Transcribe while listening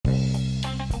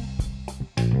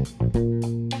Test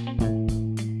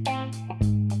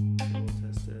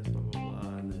this, blah blah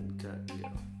blah, and then cut and go.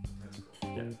 That's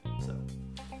cool. Yeah. So,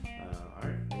 all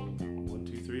right. Well, 1,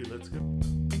 2, 3. Let's go. I'm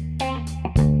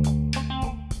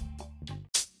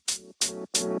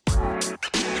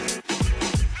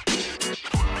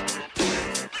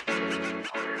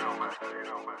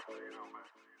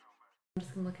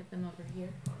just gonna look at them over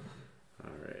here. All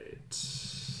right.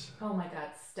 Oh my God!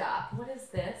 Stop. What is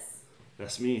this?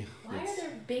 That's me. Why are there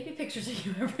baby pictures of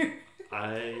you everywhere?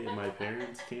 My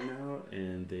parents came out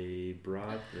and they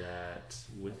brought that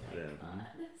with them. God,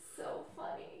 that's so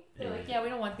funny. They're like, yeah, we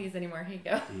don't want these anymore. Here you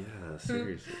go. Yeah,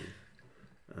 seriously.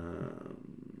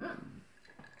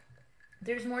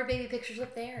 There's more baby pictures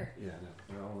up there. Yeah, no,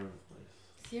 they're all over the place.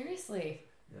 Seriously.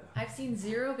 Yeah. I've seen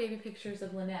 0 baby pictures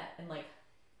of Lynette and like.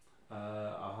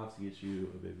 I'll have to get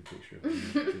you a baby picture of them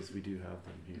because we do have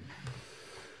them here.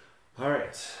 All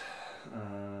right.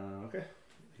 Okay.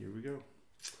 Here we go.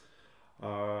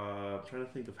 I'm trying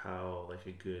to think of how, like,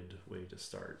 a good way to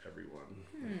start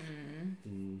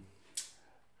everyone.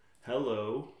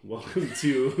 Hello. Welcome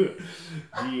to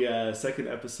the second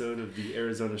episode of the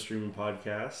Arizona Streaming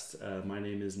Podcast. My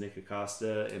name is Nick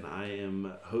Acosta, and I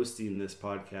am hosting this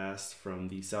podcast from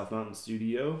the South Mountain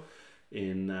Studio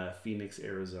in Phoenix,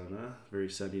 Arizona.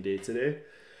 Very sunny day today.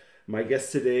 My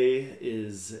guest today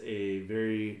is a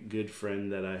very good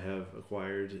friend that I have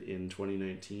acquired in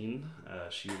 2019.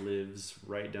 She lives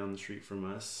right down the street from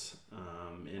us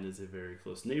and is a very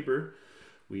close neighbor.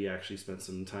 We actually spent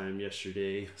some time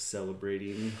yesterday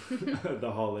celebrating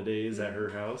the holidays at her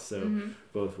house. So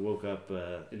both woke up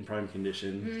in prime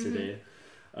condition today.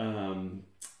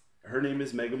 Her name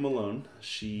is Megan Malone.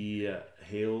 She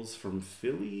hails from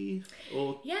Philly.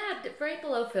 Yeah, right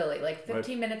below Philly, like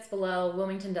 15 minutes below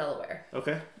Wilmington, Delaware.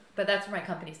 Okay. But that's where my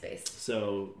company's based.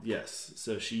 So, yes.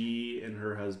 So she and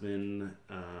her husband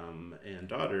and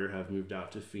daughter have moved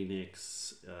out to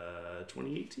Phoenix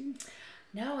 2018?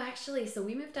 No, actually. So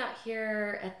we moved out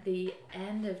here at the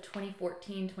end of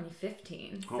 2014,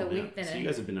 2015. Oh, so man. we've been So you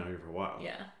guys have been out here for a while.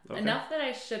 Yeah. Okay. Enough that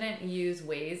I shouldn't use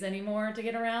Waze anymore to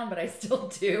get around, but I still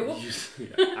do.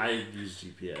 I use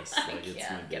GPS. Like, it's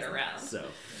my get business. around. So,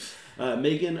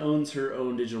 Megan owns her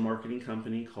own digital marketing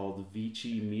company called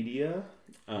Vici Media.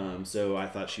 So I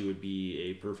thought she would be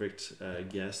a perfect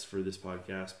guest for this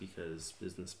podcast because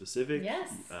business specific.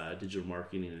 Yes. Digital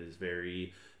marketing is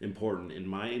very important in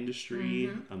my industry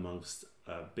amongst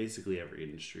basically every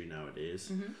industry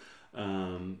nowadays.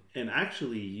 And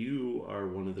actually, you are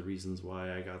one of the reasons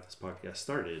why I got this podcast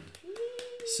started.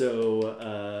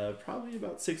 So probably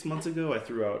about 6 months ago, I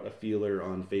threw out a feeler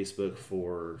on Facebook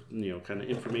for, kind of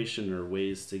information or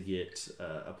ways to get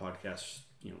a podcast,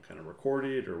 kind of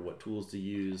recorded or what tools to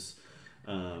use.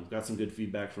 Got some good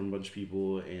feedback from a bunch of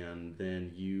people. And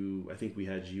then I think we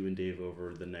had you and Dave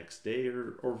over the next day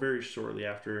or very shortly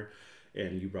after,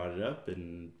 and you brought it up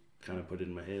and kind of put it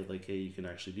in my head like, hey, you can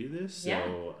actually do this. Yeah.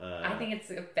 So I think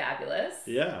it's fabulous.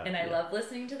 Yeah. And I love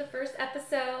listening to the first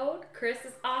episode. Chris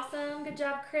is awesome. Good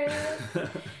job, Chris.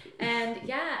 And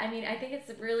yeah, I mean, I think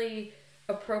it's a really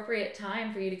appropriate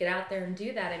time for you to get out there and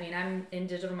do that. I mean, I'm in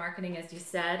digital marketing, as you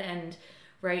said, and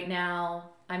right now,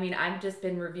 I mean, I've just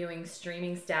been reviewing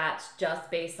streaming stats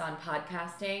just based on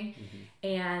podcasting.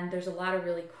 And there's a lot of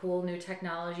really cool new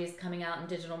technologies coming out in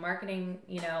digital marketing,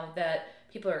 that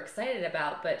people are excited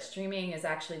about, but streaming is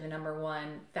actually the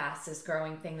 #1 fastest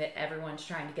growing thing that everyone's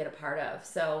trying to get a part of.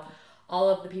 So all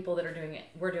of the people that are doing it,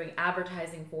 we're doing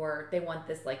advertising for, they want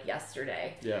this like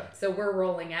yesterday. Yeah. So we're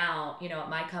rolling out, at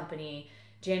my company,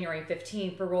 January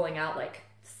 15th, we're rolling out like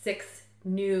 6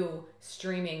 new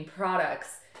streaming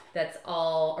products that's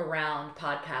all around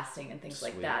podcasting and things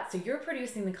Sweet. like that. So you're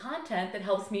producing the content that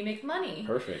helps me make money.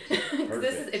 Perfect.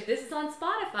 If this is on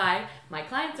Spotify, my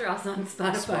clients are also on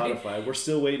Spotify. We're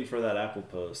still waiting for that Apple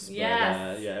post. But,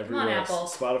 Yes. everywhere on, else, Apple.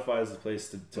 Spotify is the place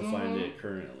to find it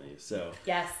currently. So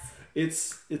Yes.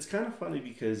 it's kind of funny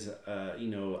because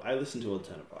I listen to a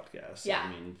ton of podcasts. Yeah.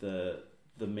 I mean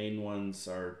the main ones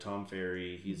are Tom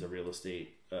Ferry. He's a real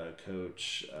estate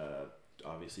coach.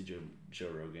 Obviously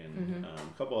Joe Rogan.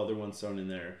 A couple other ones thrown in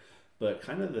there. But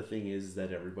kind of the thing is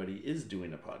that everybody is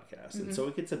doing a podcast. And so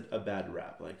it gets a bad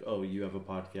rap. Like, oh, you have a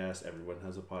podcast. Everyone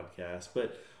has a podcast.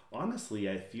 But honestly,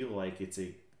 I feel like it's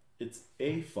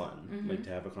fun, like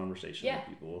to have a conversation with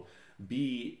people.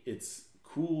 B, it's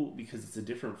cool because it's a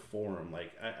different forum.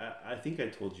 Like, I think I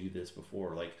told you this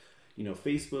before. Like,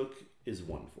 Facebook is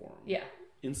one forum. Yeah.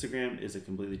 Instagram is a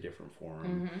completely different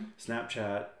forum.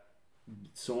 Snapchat,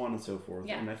 so on and so forth.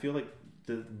 Yeah. And I feel like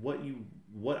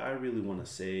what I really want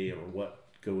to say or what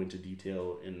go into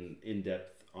detail in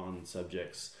depth on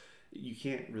subjects you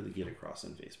can't really get across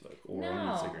on Facebook or No,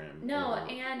 on Instagram. no,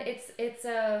 and it's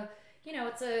a you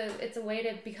know it's a way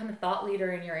to become a thought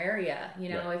leader in your area. You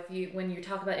know, Right. if you when you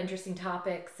talk about interesting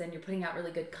topics and you're putting out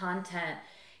really good content,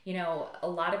 you know, a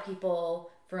lot of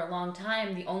people for a long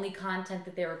time the only content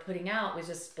that they were putting out was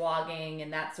just blogging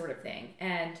and that sort of thing.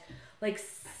 And like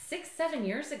 6-7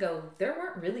 years ago, there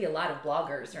weren't really a lot of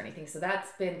bloggers or anything. So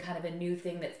that's been kind of a new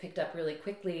thing that's picked up really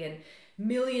quickly, and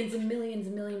millions and millions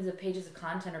and millions of pages of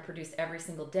content are produced every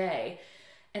single day.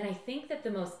 And I think that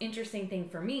the most interesting thing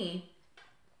for me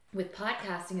with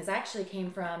podcasting is actually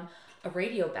came from a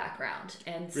radio background.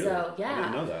 And Really? so, I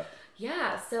didn't know that.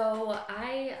 yeah, so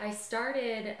I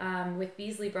started with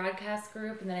Beasley Broadcast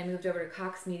Group, and then I moved over to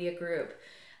Cox Media Group.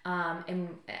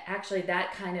 And actually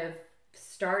that kind of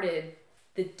started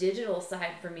the digital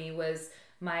side for me, was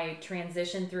my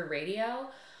transition through radio.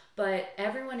 But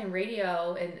everyone in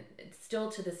radio, and still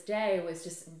to this day, was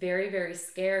just very, very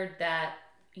scared that,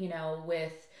 you know,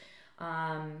 with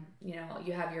you know,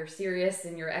 you have your Sirius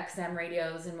and your XM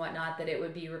radios and whatnot, that it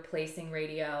would be replacing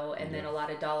radio, and then a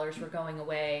lot of dollars were going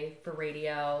away for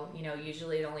radio. You know,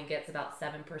 usually it only gets about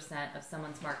 7% of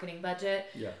someone's marketing budget,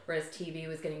 whereas TV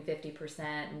was getting 50%,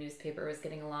 and newspaper was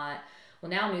getting a lot.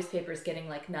 Well, now newspaper is getting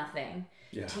like nothing.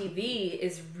 TV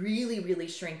is really, really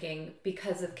shrinking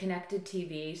because of connected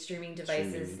TV, streaming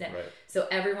devices. Right. So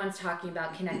everyone's talking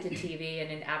about connected TV,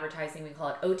 and in advertising we call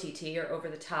it OTT, or over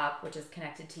the top, which is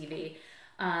connected TV.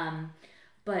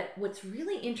 But what's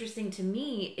really interesting to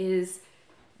me is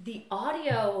the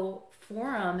audio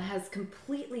forum has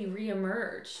completely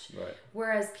reemerged. Right.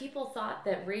 Whereas people thought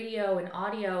that radio and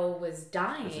audio was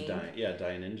dying. It's a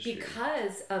dying industry.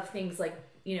 Because of things like,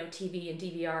 you know, TV and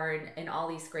DVR and all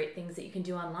these great things that you can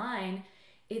do online,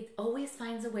 it always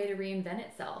finds a way to reinvent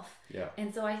itself. Yeah.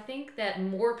 And so I think that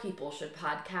more people should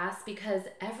podcast, because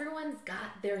everyone's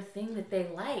got their thing that they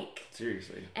like.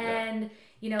 Seriously. And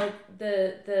you know,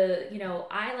 the you know,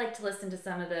 I like to listen to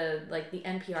some of the like the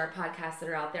NPR podcasts that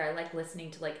are out there. I like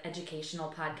listening to like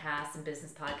educational podcasts and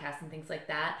business podcasts and things like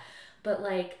that. But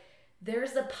like,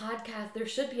 there's a podcast, there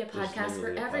should be a podcast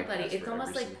for everybody. It's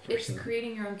almost like it's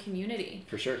creating your own community.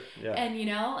 For sure, yeah. And you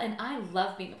know, and I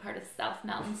love being a part of the South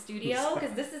Mountain Studio,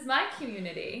 because this is my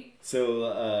community.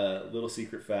 So, little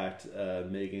secret fact,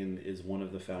 Megan is one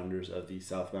of the founders of the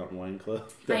South Mountain Wine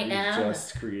Club that we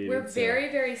just created. We're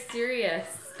very, very serious.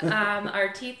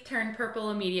 Our teeth turned purple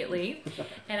immediately.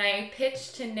 And I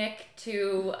pitched to Nick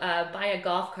to buy a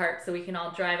golf cart so we can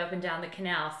all drive up and down the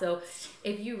canal. So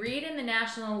if you read in the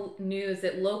national news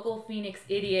that local Phoenix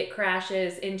idiot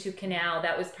crashes into canal,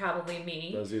 that was probably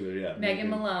me. That was either, Megan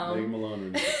Malone. Megan Malone or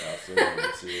Nick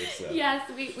Acosta. So. Yes,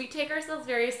 we take ourselves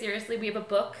very seriously. We have a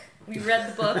book. We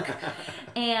read the book.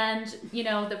 And, you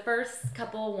know, the first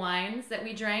couple wines that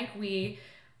we drank, we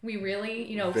really,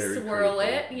 you know, Very swirl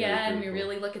critical. it. Yeah, and we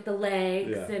really look at the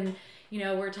legs. Yeah. And, you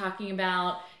know, we're talking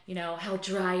about, you know, how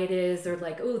dry it is, or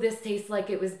like, oh, this tastes like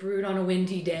it was brewed on a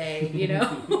windy day, you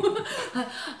know.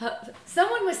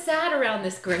 Someone was sad around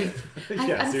this grape.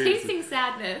 I'm tasting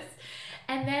sadness.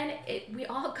 And then we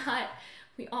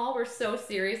all were so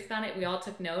serious about it. We all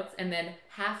took notes, and then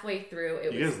halfway through,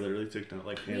 You guys literally took notes,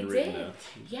 like handwritten notes.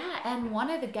 Yeah, and one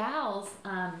of the gals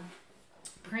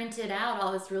printed out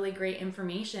all this really great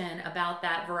information about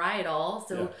that varietal.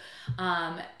 So,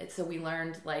 so we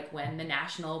learned like when the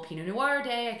National Pinot Noir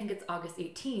Day, I think it's August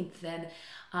 18th. Then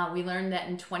we learned that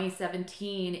in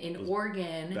 2017 in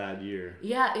Oregon. Bad year.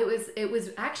 Yeah, it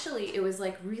was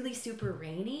like really super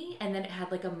rainy, and then it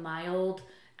had like a mild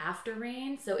after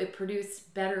rain, so it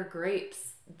produced better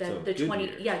grapes than the 20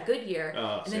 year. Yeah, good year.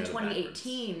 And then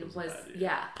 2018 was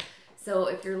So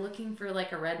if you're looking for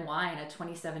like a red wine, a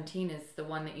 2017 is the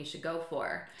one that you should go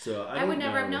for. So I would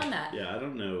never have known that. Yeah, I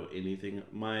don't know anything.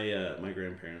 My my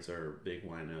grandparents are big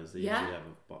winos. They usually have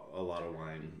a lot of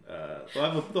wine.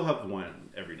 They'll have wine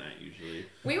every night usually.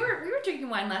 We were drinking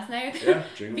wine last night. Yeah,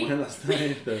 drinking wine last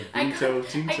night. The Vino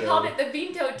Tinto. I called it the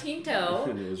Vino Tinto,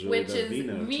 and it was which really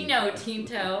is Vino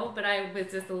Tinto. But I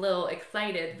was just a little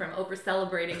excited from over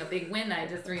celebrating a big win I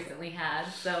just recently had.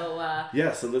 So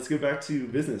so let's go back to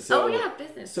business.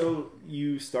 Business. So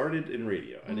you started in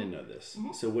radio. I didn't know this.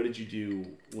 So what did you do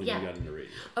when you got into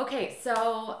radio? Okay,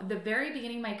 so the very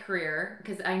beginning of my career,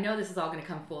 because I know this is all going to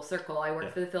come full circle, I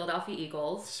worked for the Philadelphia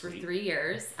Eagles for 3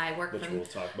 years. I worked Which we'll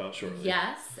talk about shortly.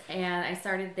 Yes, and I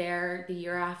started there the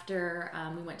year after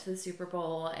we went to the Super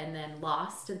Bowl, and then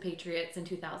lost to the Patriots in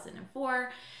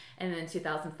 2004. And then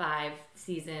 2005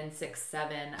 season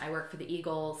 6-7, I worked for the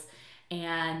Eagles.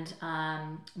 And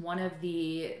one of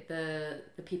the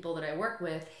people that I work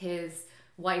with, his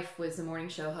wife was the morning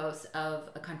show host of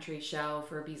a country show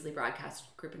for Beasley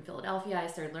Broadcast Group in Philadelphia. I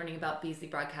started learning about Beasley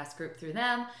Broadcast Group through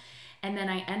them. And then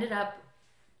I ended up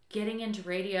getting into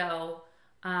radio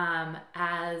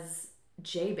as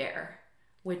Jay Bear,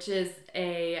 which is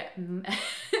I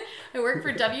work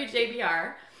for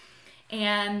WJBR,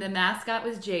 and the mascot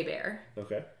was Jay Bear.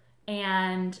 Okay.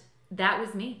 And that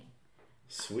was me.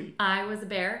 Sweet. I was a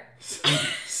bear.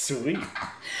 Sweet.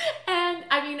 And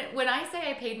I mean, when I say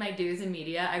I paid my dues in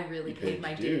media, I really paid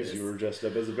my dues. You were dressed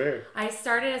up as a bear. I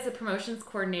started as a promotions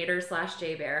coordinator /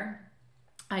 Jay Bear.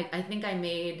 I think I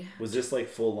made... Was this like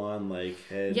full on like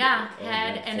head? Yeah,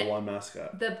 head and full on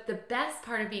mascot. The best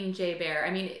part of being Jay Bear,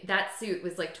 I mean, that suit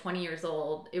was like 20 years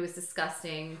old. It was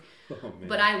disgusting. Oh, man.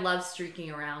 But I love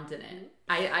streaking around in it.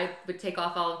 I would take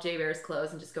off all of Jay Bear's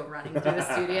clothes and just go running through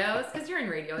the studios because you're in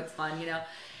radio, it's fun, you know.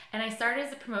 And I started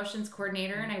as a promotions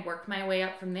coordinator and I worked my way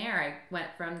up from there. I went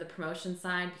from the promotions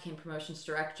side, became promotions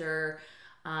director,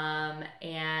 and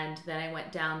then I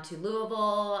went down to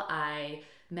Louisville. I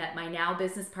met my now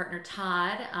business partner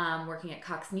Todd, working at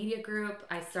Cox Media Group.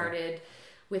 I started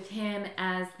with him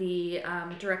as the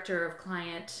director of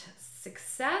client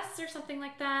success or something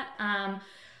like that.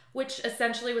 Which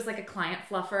essentially was like a client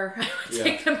fluffer. I would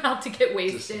take them out to get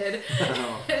wasted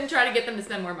and try to get them to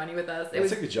spend more money with us. That's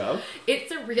like a job?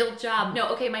 It's a real job. No,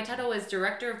 okay, my title was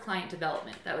Director of Client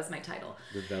Development. That was my title.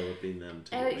 Developing them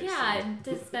to get and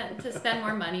to spend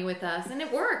more money with us. And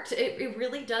it worked. It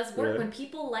really does work. When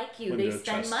people like you, they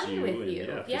spend money with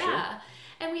you. Yeah. Sure.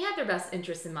 And we had their best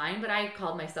interests in mind, but I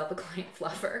called myself a client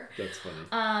fluffer. That's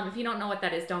funny. If you don't know what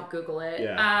that is, don't Google it.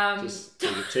 Yeah, just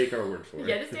take our word for it.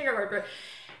 Yeah, just take our word for it.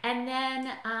 And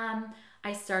then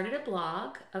I started a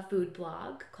blog, a food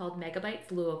blog called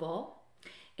Megabytes Louisville.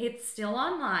 It's still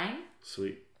online.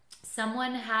 Sweet.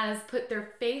 Someone has put their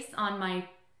face on my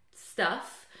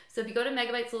stuff. So if you go to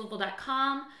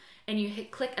megabyteslouisville.com and you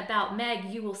click About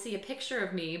Meg, you will see a picture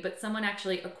of me, but someone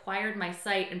actually acquired my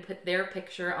site and put their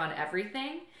picture on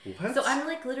everything. What? So I'm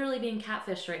like literally being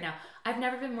catfished right now. I've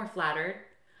never been more flattered.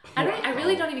 I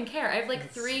really don't even care. I have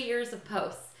like 3 years of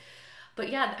posts. But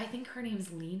yeah, I think her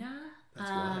name's Lena. That's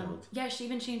wild. Yeah, she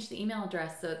even changed the email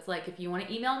address. So it's like, if you want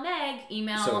to email Meg, and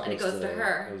it goes to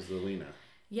her. It was the Lena.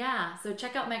 Yeah, so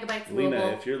check out Megabytes Lena,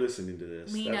 Louisville. if you're listening to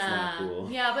this, Lena, that's not cool.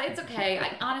 Yeah, but it's okay.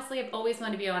 Honestly, I've always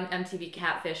wanted to be on MTV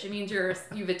Catfish. It means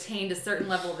you've attained a certain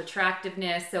level of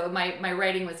attractiveness. So my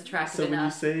writing was attractive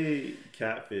enough. So when you say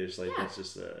catfish, like that's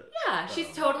just a... Yeah,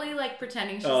 she's totally like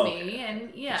pretending she's me,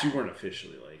 and yeah. But you weren't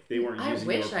officially like, they weren't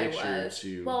using your picture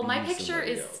to Well, my be picture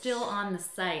is else. Still on the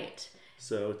site.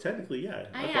 So technically, yeah.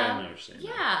 I am. know what you're saying.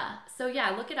 Yeah. So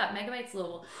yeah, look it up, Megabytes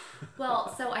Louisville.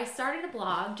 Well, so I started a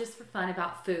blog just for fun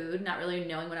about food, not really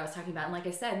knowing what I was talking about. And like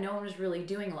I said, no one was really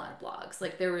doing a lot of blogs.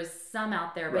 Like there was some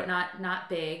out there, but not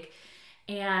big.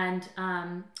 And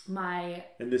And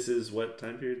this is what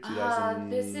time period? 2000.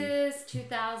 This is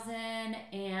 2000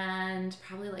 and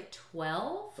probably like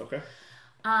 12. Okay.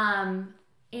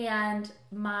 And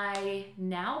my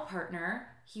now partner,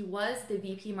 he was the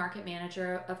VP market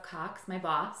manager of Cox, my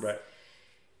boss. Right.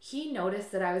 He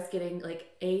noticed that I was getting like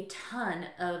a ton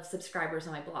of subscribers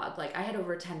on my blog. Like I had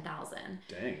over 10,000.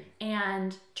 Dang.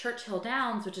 And Churchill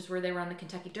Downs, which is where they run the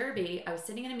Kentucky Derby, I was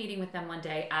sitting in a meeting with them one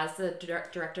day as the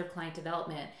director of client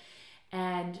development.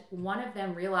 And one of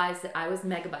them realized that I was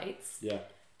Megabytes. Yeah.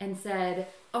 And said,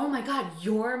 "Oh my God,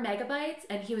 you're Megabytes?"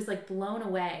 And he was like blown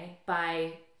away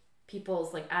by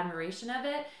people's like admiration of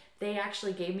it. They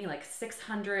actually gave me like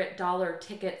 $600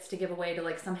 tickets to give away to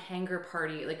like some hangar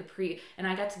party, like and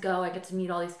I got to go. I got to meet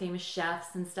all these famous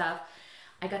chefs and stuff.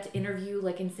 I got to interview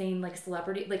like insane like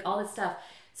celebrity, like all this stuff.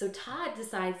 So Todd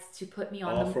decides to put me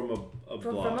on from a blog.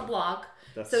 From a blog.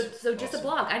 That's so awesome. Just a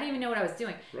blog. I didn't even know what I was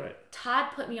doing. Right. Todd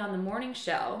put me on the morning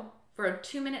show for a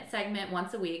 2-minute segment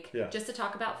once a week, just to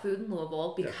talk about food in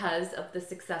Louisville because of the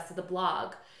success of the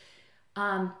blog.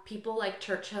 People like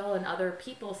Churchill and other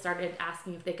people started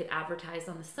asking if they could advertise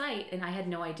on the site, and I had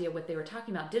no idea what they were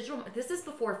talking about. This is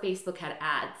before Facebook had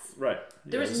ads. Right.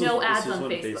 There was no ads on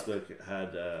Facebook. Facebook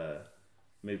Had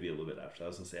maybe a little bit after. I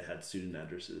was gonna say it had student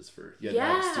addresses for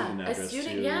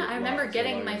I remember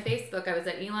getting my Facebook. I was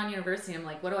at Elon University. I'm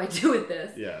like, what do I do with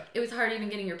this? Yeah. It was hard even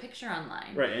getting your picture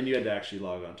online. Right, and you had to actually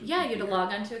log on to. You had to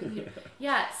log onto a computer.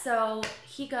 Yeah. So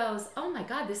he goes, "Oh my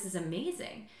God, this is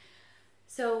amazing."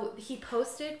 So he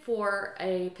posted for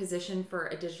a position for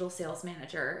a digital sales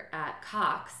manager at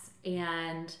Cox,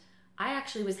 and I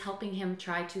actually was helping him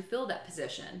try to fill that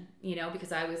position,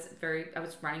 because I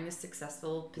was running this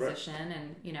successful position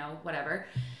and, whatever.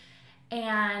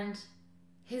 And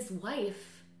his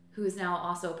wife, who is now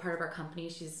also a part of our company,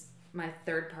 she's my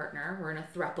third partner. We're in a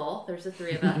throuple. There's the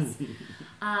three of us.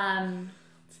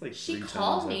 It's like She 3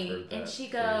 called times I've me heard that and she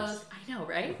goes, phrase. I know,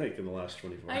 right? Like in the last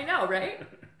 24 I hours. know,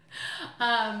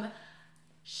 right?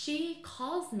 She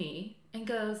calls me and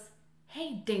goes,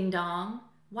 hey, ding dong,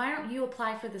 why don't you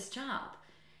apply for this job?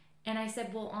 And I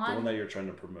said, well, The one that you're trying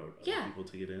to promote other people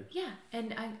to get in? Yeah,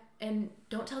 and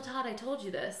don't tell Todd I told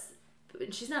you this.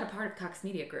 She's not a part of Cox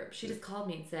Media Group. She just called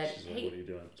me and said, She's hey, like, what are you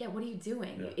doing? Yeah, what are you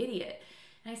doing, Yeah. you idiot?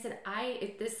 And I said,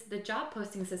 the job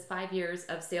posting says 5 years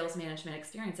of sales management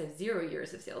experience. I have 0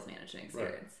 years of sales management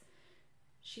experience. Right.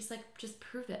 She's like, just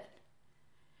prove it.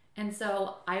 And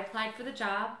so I applied for the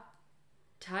job.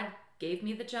 Todd gave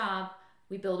me the job.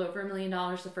 We billed over $1 million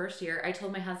the first year. I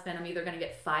told my husband I'm either going to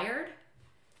get fired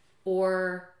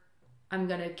or I'm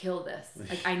going to kill this.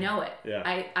 Like, I know it. Yeah.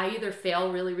 I either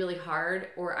fail really, really hard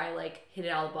or I like hit it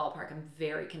out of the ballpark. I'm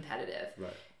very competitive.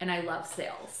 Right. And I love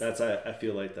sales. I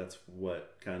feel like that's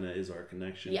what kind of is our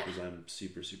connection because I'm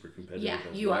super, super competitive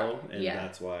as well. And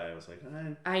that's why I was like,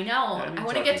 I know. I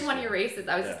want to get to one of your races.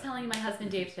 I was just telling my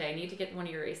husband Dave today, I need to get to one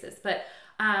of your races. But,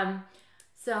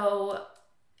 so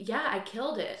yeah, I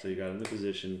killed it. So you got in the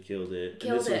position, killed it.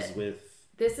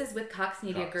 This is with Cox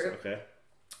Media Group. Okay.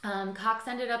 Cox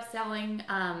ended up selling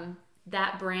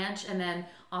that branch and then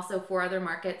also 4 other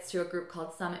markets to a group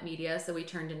called Summit Media. So we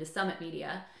turned into Summit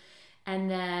Media.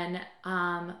 And then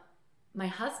my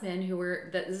husband,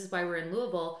 this is why we're in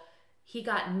Louisville, he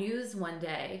got news one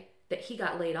day that he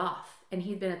got laid off. And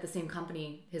he'd been at the same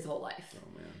company his whole life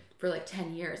for like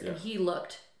 10 years. Yeah. And he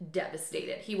looked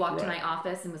devastated. He walked to my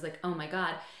office and was like, oh my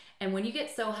God. And when you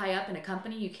get so high up in a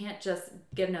company, you can't just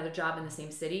get another job in the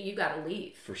same city. You got to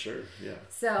leave. For sure, yeah.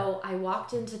 So I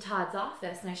walked into Todd's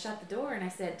office and I shut the door and I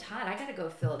said, Todd, I got to go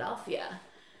to Philadelphia.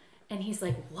 And he's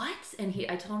like, what? And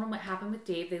I told him what happened with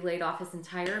Dave. They laid off his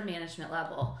entire management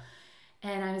level.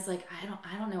 And I was like,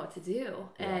 I don't know what to do.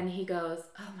 Yeah. And he goes,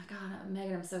 oh my God,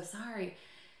 Megan, I'm so sorry.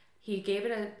 He gave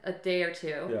it a day or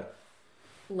two. Yeah.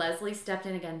 Leslie stepped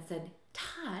in again and said,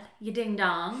 Todd, you ding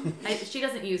dong. She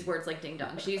doesn't use words like ding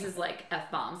dong. She uses like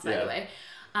F-bombs, by the way.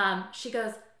 She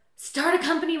goes, start a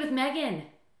company with Megan,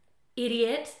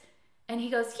 idiot. And he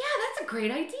goes, yeah, that's a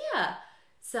great idea.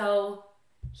 So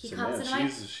he comes into my...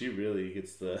 She really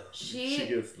gets the... She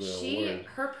gets the award.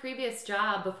 Her previous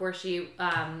job before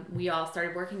we all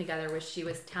started working together she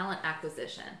was talent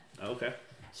acquisition. Okay.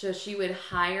 So she would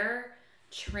hire,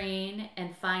 train,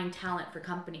 and find talent for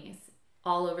companies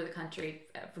all over the country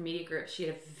for media groups. She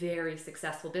had a very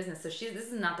successful business. So this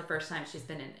is not the first time she's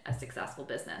been in a successful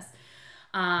business.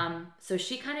 So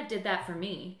she kind of did that for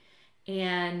me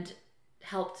and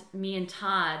helped me and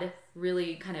Todd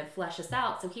really kind of flesh us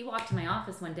out. So he walked to my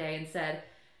office one day and said,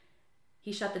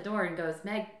 he shut the door and goes,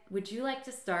 Meg, would you like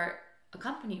to start a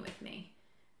company with me?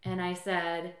 And I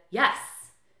said, yes.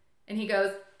 And he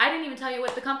goes, I didn't even tell you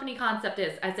what the company concept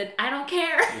is. I said, I don't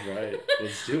care. Right.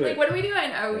 Let's do it. Like, what are we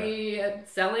doing? Are we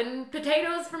selling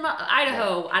potatoes from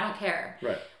Idaho? Right. I don't care.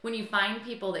 Right. When you find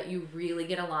people that you really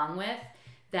get along with,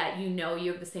 that you know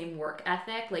you have the same work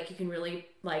ethic, like you can really,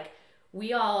 like,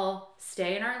 we all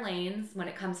stay in our lanes when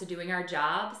it comes to doing our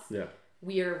jobs. Yeah.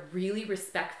 We are really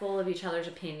respectful of each other's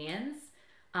opinions.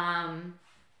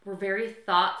 We're very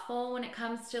thoughtful when it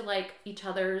comes to like each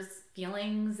other's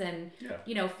feelings and,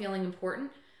 feeling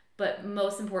important. But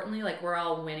most importantly, like we're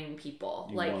all winning people.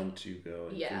 You want to go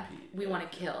and compete. We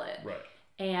want to kill it. Right.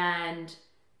 And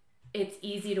it's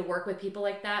easy to work with people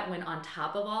like that when on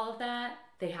top of all of that,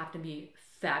 they have to be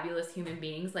fabulous human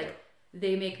beings. Like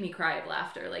they make me cry of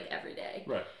laughter like every day.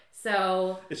 Right.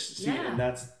 So and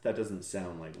that doesn't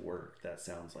sound like work. That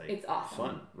sounds like it's awesome.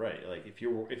 Fun. Right. Like if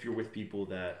you're with people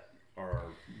that are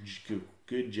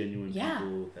good genuine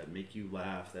people that make you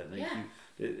laugh, that make you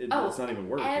it's not even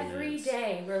work. Every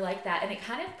day we're like that, and it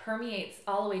kind of permeates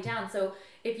all the way down. So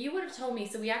if you would have told me,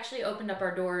 so we actually opened up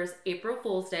our doors April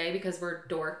Fool's Day because we're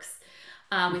dorks.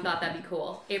 We thought that'd be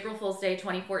cool. April Fool's Day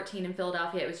 2014 in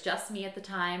Philadelphia. It was just me at the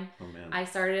time. Oh man. I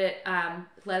started it.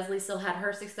 Leslie still had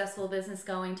her successful business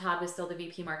going. Todd was still the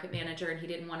VP market manager, and he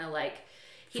didn't want to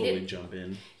fully jump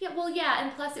in. Yeah, well, yeah,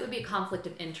 and plus it would be a conflict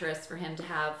of interest for him to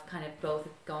have kind of both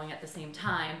going at the same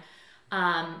time.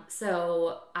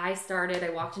 So I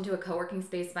walked into a co-working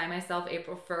space by myself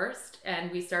April 1st,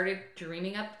 and we started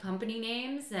dreaming up company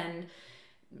names and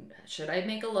should I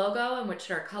make a logo and what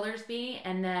should our colors be?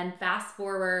 And then fast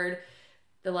forward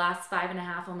the last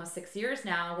 5.5, almost 6 years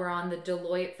now, we're on the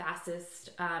Deloitte fastest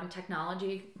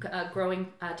growing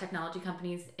technology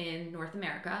companies in North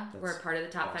America. We're a part of the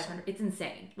top 500. It's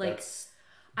insane.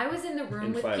 I was in the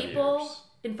room with people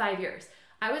in 5 years.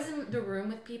 I was in the room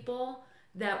with people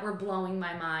that were blowing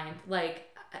my mind. Like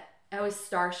I was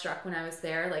starstruck when I was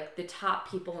there, like the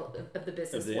top people of the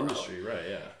business of the world. industry, right?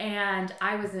 Yeah. And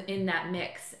I was in that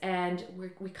mix, and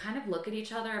we kind of look at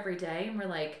each other every day, and we're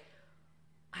like,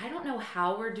 I don't know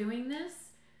how we're doing this,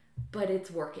 but it's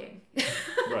working.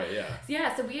 Right. Yeah.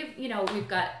 Yeah. So we've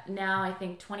got now, I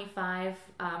think 25,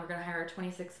 we're going to hire a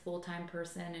 26 full-time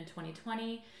person in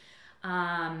 2020.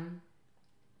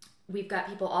 We've got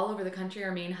people all over the country.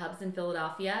 Our main hub's in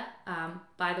Philadelphia.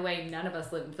 By the way, none of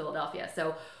us live in Philadelphia.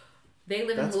 So they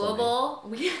live in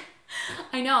Louisville.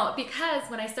 I know, because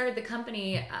when I started the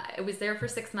company, I was there for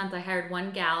 6 months. I hired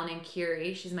one gal named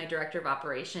Kiri. She's my director of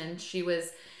operations. She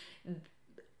was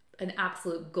an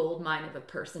absolute gold mine of a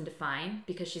person to find,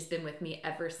 because she's been with me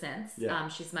ever since. Yeah.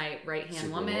 She's my right-hand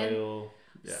Super woman. loyal.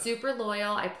 Yeah. Super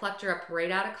loyal. I plucked her up right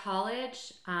out of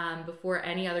college, before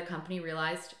any other company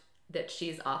realized that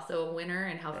she's also a winner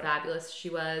and how fabulous she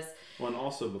was. Well, and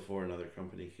also before another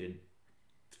company could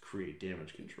create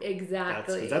damage control.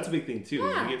 Exactly. That's a big thing too.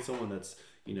 Yeah. You get someone that's,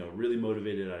 really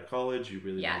motivated out of college. You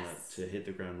really Yes. want to hit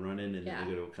the ground running, and then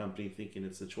they go to a company thinking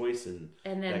it's a choice, and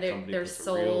then that company their puts a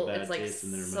soul, real bad it's like taste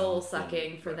in their soul mouth,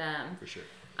 sucking and, for them. For sure.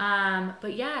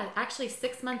 But yeah, actually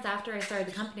 6 months after I started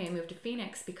the company, I moved to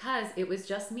Phoenix because it was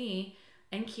just me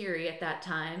and Kiri at that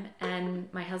time, and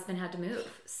my husband had to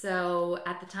move. So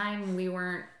at the time we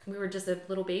were just a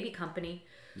little baby company.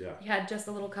 Yeah. We had just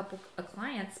a little couple of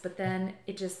clients, but then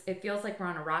it feels like we're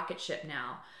on a rocket ship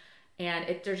now,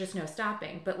 and there's just no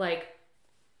stopping. But like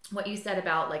what you said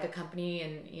about like a company,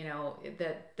 and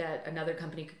that another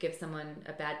company could give someone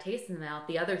a bad taste in the mouth.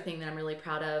 The other thing that I'm really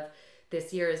proud of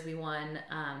this year is we won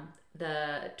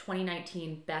the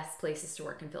 2019 Best Places to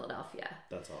Work in Philadelphia.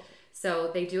 That's awesome.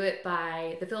 So they do it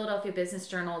by the Philadelphia Business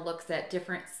Journal looks at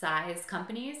different size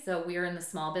companies. So we're in the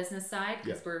small business side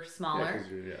because we're smaller.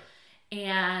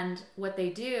 And what they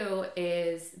do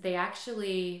is they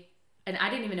actually, and I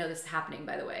didn't even know this was happening,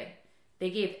 by the way, they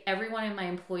gave every one of my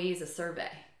employees a survey,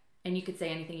 and you could say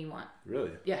anything you want.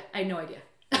 Really? Yeah, I had no idea.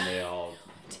 And they all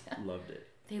loved it.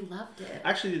 They loved it.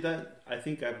 Actually, I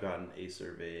think I've gotten a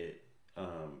survey.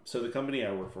 So the company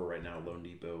I work for right now, Loan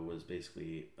Depot, was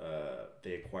basically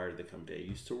they acquired the company I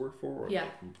used to work for. Or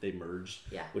they merged.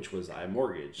 Yeah. Which was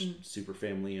iMortgage, super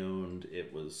family owned.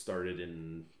 It was started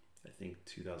in I think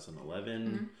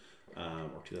 2011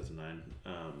 or 2009.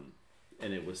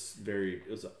 And it was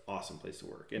an awesome place to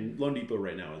work. And Loan Depot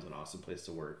right now is an awesome place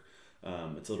to work.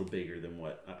 It's a little bigger than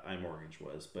what iMortgage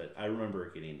was, but I remember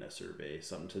getting a survey,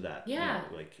 something to that. Yeah.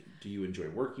 Like, do you enjoy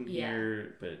working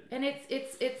here? And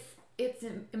it's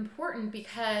important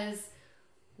because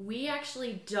we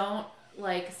actually don't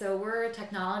so we're a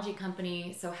technology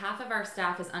company. So half of our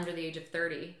staff is under the age of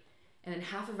 30, and then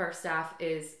half of our staff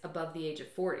is above the age of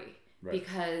 40,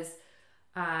 because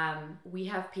we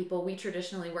have people, we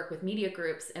traditionally work with media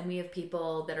groups, and we have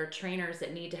people that are trainers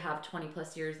that need to have 20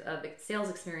 plus years of sales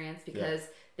experience, because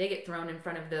they get thrown in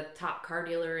front of the top car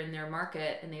dealer in their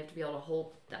market, and they have to be able to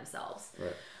hold themselves.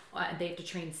 They have to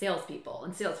train salespeople,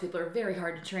 and salespeople are very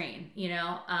hard to train.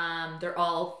 They're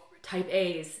all type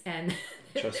A's, and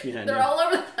trust me, they're all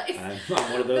over the place. I'm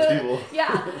one of those people.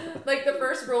 Yeah, like the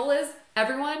first rule is,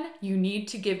 everyone, you need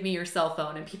to give me your cell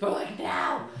phone, and people are like,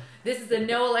 no. This is a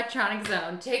no electronic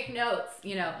zone. Take notes,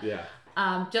 Yeah.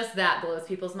 Just that blows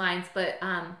people's minds. But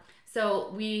so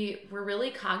we were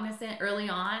really cognizant early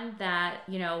on that,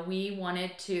 we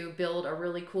wanted to build a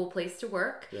really cool place to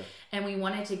work. Yeah. And we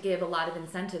wanted to give a lot of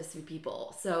incentives to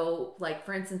people. So like,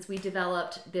 for instance, we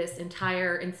developed this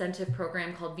entire incentive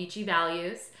program called Vici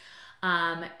Values.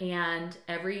 And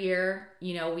every year,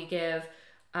 we give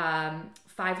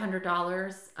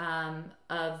 $500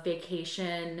 of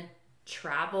vacation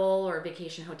travel or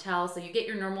vacation hotel. So you get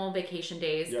your normal vacation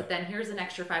days, but then here's an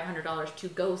extra $500 to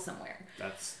go somewhere.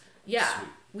 That's sweet.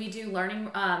 We do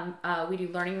learning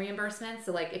reimbursements.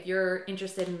 So like if you're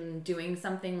interested in doing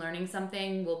something, learning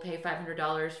something, we'll pay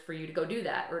 $500 for you to go do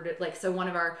that. Or so one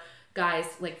of our guys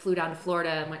flew down to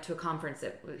Florida and went to a conference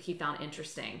that he found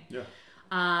interesting. Yeah.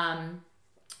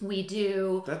 We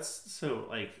do. That's so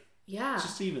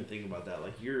just to even think about that,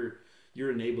 you're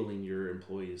enabling your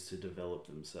employees to develop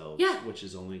themselves, which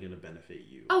is only going to benefit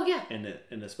you. Oh yeah.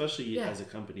 And especially as a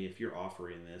company, if you're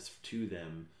offering this to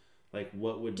them,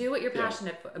 what would do what you're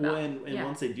passionate about. Well, and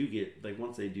once they do get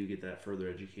that further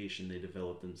education, they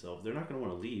develop themselves. They're not going to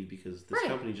want to leave because this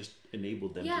company just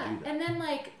enabled them to do that. And then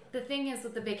the thing is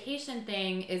with the vacation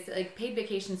thing is paid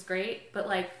vacation's great, but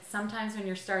sometimes when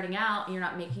you're starting out and you're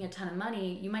not making a ton of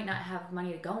money, you might not have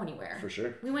money to go anywhere. For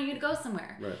sure. We want you to go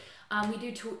somewhere. Right. We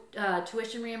do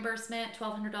tuition reimbursement,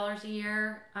 $1,200 a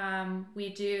year. We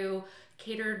do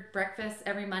catered breakfast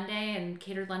every Monday and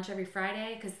catered lunch every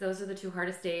Friday, because those are the two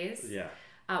hardest days. Yeah.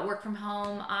 work from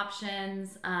home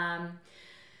options.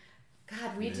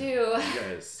 God, we do You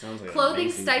guys sounds like an clothing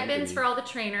amazing stipends company. for all the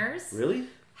trainers. Really?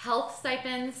 Health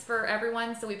stipends for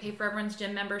everyone, so we pay for everyone's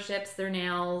gym memberships, their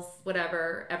nails,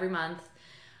 whatever, every month.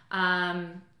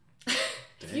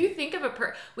 If you think of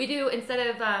we do,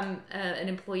 instead of an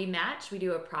employee match, we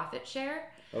do a profit share.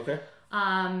 Okay.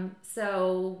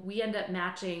 So we end up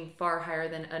matching far higher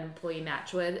than an employee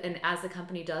match would, and as the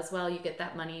company does well, you get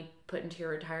that money put into your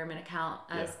retirement account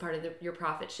as part of your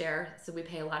profit share. So we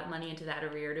pay a lot of money into that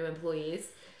every year to employees.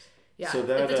 Yeah, So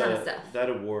that it's a ton of stuff. that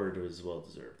award was well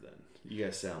deserved then. You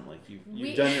guys sound like you've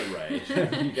done it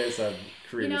right. You guys have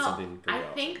created something pretty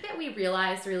awesome. I think that we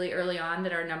realized really early on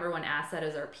that our number one asset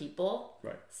is our people.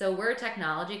 Right. So we're a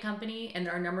technology company, and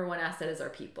our number one asset is our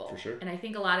people. For sure. And I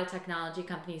think a lot of technology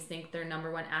companies think their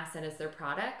number one asset is their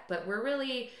product, but we're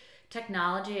really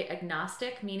technology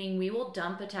agnostic, meaning we will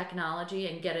dump a technology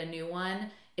and get a new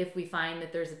one if we find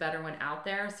that there's a better one out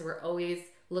there. So we're always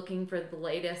looking for the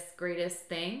latest, greatest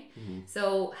thing. Mm-hmm.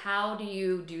 So how do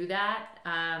you do that?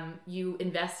 You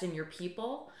invest in your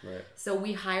people. Right. So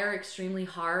we hire extremely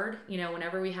hard.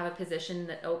 Whenever we have a position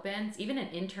that opens, even an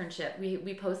internship,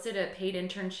 we posted a paid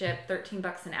internship,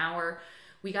 $13 an hour.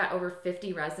 We got over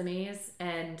 50 resumes,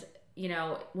 and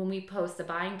when we post a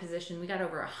buying position, we got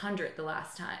over 100 the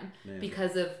last time. Man.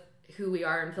 Because of who we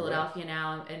are in Philadelphia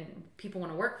now, and people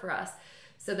want to work for us.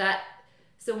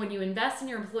 So when you invest in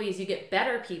your employees, you get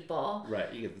better people.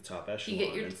 Right, you get the top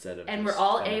echelon instead of. And we're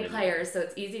all A players, so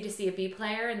it's easy to see a B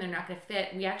player, and they're not going to fit.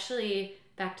 We actually,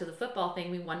 back to the football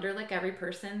thing, we Wonderlic every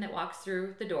person that walks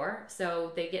through the door,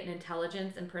 so they get an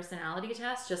intelligence and personality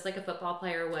test, just like a football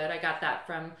player would. I got that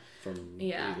from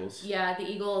the Eagles. Yeah, the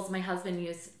Eagles. My husband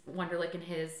used Wonderlic in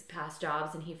his past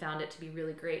jobs, and he found it to be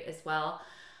really great as well.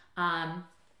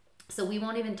 So we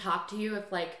won't even talk to you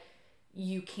if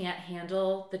you can't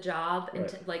handle the job,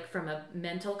 right. From a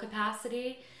mental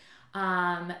capacity.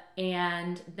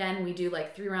 And then we do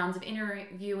 3 rounds of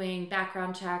interviewing,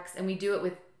 background checks, and we do it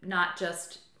with not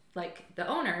just the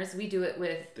owners, we do it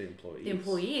with the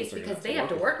employees because they have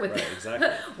to work with them. Exactly.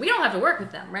 We don't have to work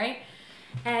with them, right?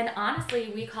 And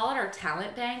honestly, we call it our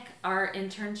talent bank. Our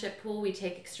internship pool we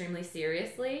take extremely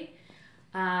seriously.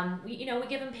 We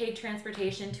give them paid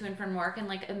transportation to and from work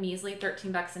and a measly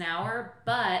 $13 an hour,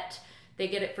 but they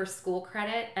get it for school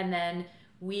credit, and then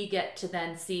we get to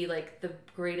then see the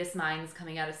greatest minds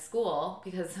coming out of school,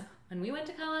 because when we went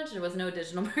to college, there was no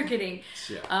digital marketing.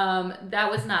 Yeah. That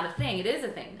was not a thing. It is a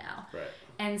thing now. Right.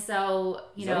 And so,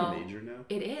 is that a major now?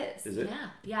 It is. Is it? Yeah.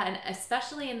 Yeah. And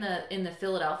especially in the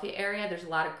Philadelphia area, there's a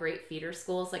lot of great feeder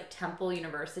schools. Temple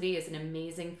University is an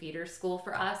amazing feeder school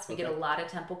for us. We get a lot of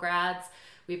Temple grads.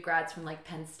 We have grads from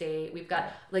Penn State. We've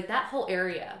got that whole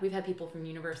area. We've had people from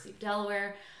University of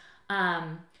Delaware.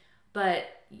 But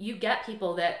you get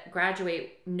people that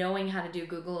graduate knowing how to do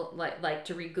Google,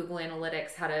 to read Google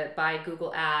Analytics, how to buy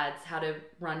Google ads, how to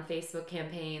run Facebook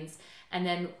campaigns. And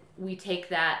then we take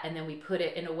that and then we put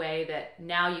it in a way that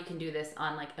now you can do this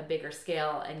on a bigger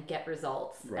scale and get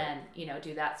results, right. And,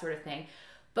 do that sort of thing.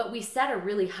 But we set a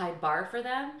really high bar for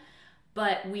them,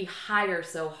 but we hire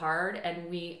so hard. And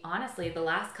we honestly, the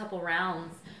last couple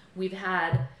rounds we've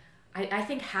had, I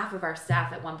think half of our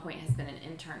staff at one point has been an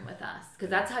intern with us, because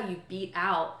that's how you beat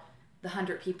out the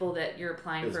 100 people that you're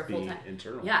applying for a full-time.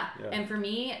 Internal. Yeah. And for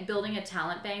me, building a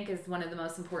talent bank is one of the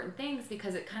most important things,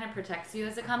 because it kind of protects you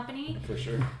as a company. For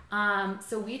sure.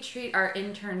 So we treat our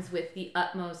interns with the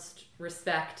utmost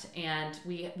respect, and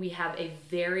we have a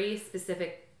very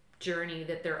specific journey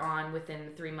that they're on within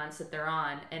the 3 months that they're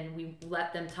on, and we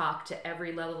let them talk to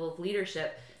every level of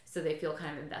leadership so they feel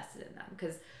kind of invested in them.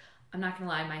 Because I'm not gonna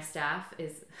lie, my staff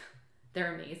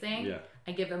they're amazing. Yeah.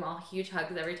 I give them all huge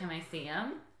hugs every time I see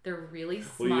them. They're really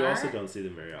smart. Well, you also don't see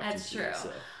them very often. That's true.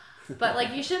 So.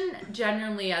 But you shouldn't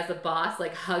generally, as a boss,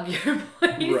 hug your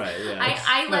employees. Right. Yeah.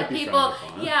 I let people.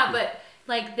 Yeah,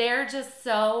 but they're just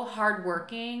so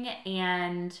hardworking,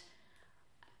 and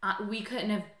we couldn't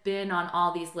have been on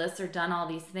all these lists or done all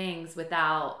these things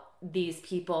without these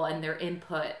people and their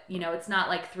input. It's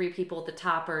not 3 people at the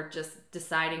top are just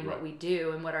deciding right. what we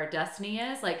do and what our destiny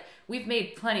is. We've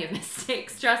made plenty of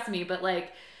mistakes, trust me, but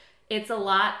it's a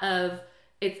lot of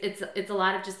it's a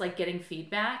lot of just getting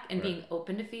feedback and right. being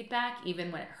open to feedback,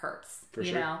 even when it hurts. For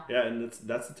sure. Know? Yeah, and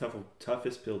that's the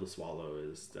toughest pill to swallow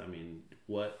is,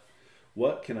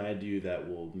 what can I do that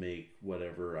will make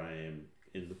whatever I am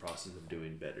in the process of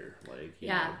doing better?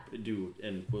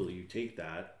 Will you take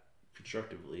that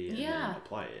constructively and then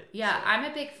apply it? Yeah, so. I'm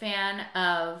a big fan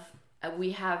of,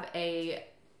 we have a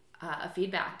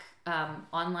feedback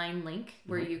online link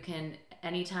where mm-hmm. you can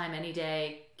anytime, any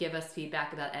day, give us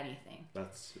feedback about anything.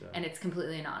 And it's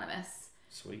completely anonymous.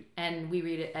 Sweet. And we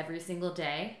read it every single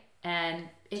day. And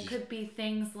it could be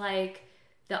things like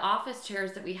the office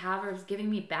chairs that we have are giving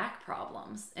me back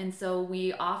problems. And so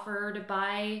we offer to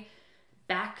buy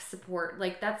back support.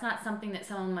 Like, that's not something that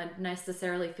someone would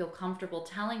necessarily feel comfortable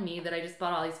telling me, that I just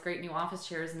bought all these great new office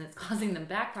chairs and it's causing them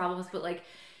back problems. But like,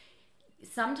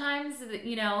 sometimes,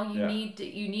 you know, you need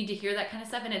to hear that kind of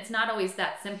stuff. And it's not always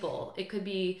that simple. It could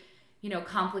be, you know,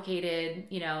 complicated,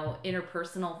 you know,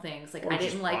 interpersonal things. Like, or I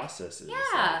didn't like processes.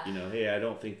 Like, you know, hey, I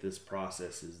don't think this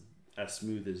process is as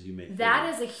smooth as you may think.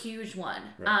 That is a huge one.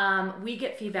 Right. We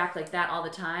get feedback like that all the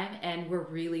time, and we're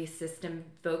really system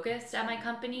focused at my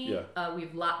company. Yeah.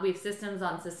 We've systems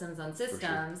on systems on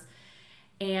systems,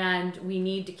 sure. And we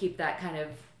need to keep that kind of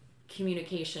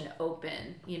communication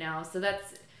open, you know. So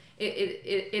that's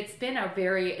it's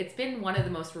been one of the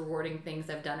most rewarding things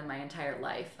I've done in my entire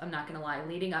life. I'm not gonna lie.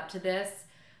 Leading up to this,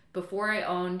 before I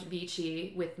owned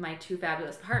Vici with my two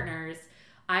fabulous partners,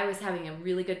 I was having a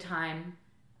really good time,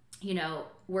 you know,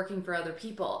 working for other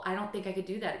people. I don't think I could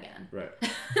do that again. Right.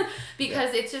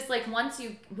 Because it's just like, once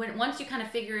you kind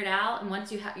of figure it out, and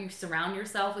once you surround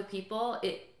yourself with people,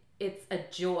 it's a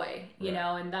joy, you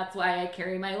know. And that's why I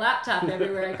carry my laptop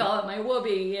everywhere. I call it my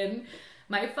whoopee, and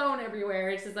my phone everywhere.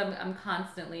 It's just I'm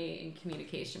constantly in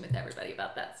communication with everybody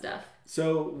about that stuff.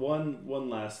 So one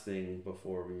last thing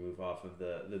before we move off of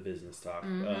the business talk.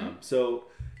 Mm-hmm. So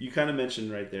you kind of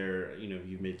mentioned right there, you know,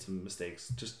 you've made some mistakes.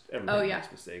 Just everybody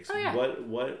makes mistakes. Oh, yeah.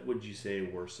 What would you say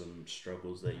were some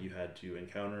struggles that you had to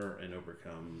encounter and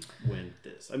overcome when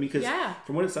this? I mean, because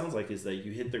from what it sounds like is that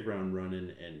you hit the ground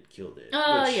running and killed it.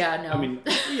 Oh, which, yeah, no. I mean,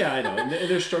 yeah, I know. And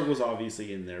there's struggles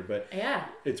obviously in there, but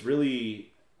it's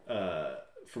really...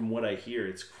 from what I hear,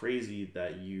 it's crazy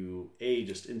that you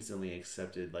just instantly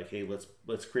accepted, like, hey,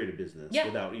 let's create a business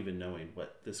without even knowing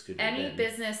what this could be. Any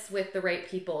business with the right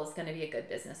people is going to be a good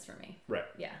business for me. Right.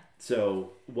 Yeah.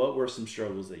 So what were some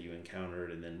struggles that you encountered,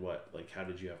 and then how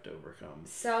did you have to overcome?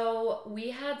 So we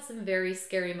had some very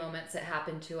scary moments that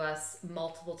happened to us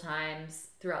multiple times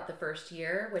throughout the first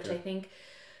year, which I think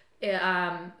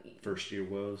first year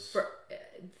woes,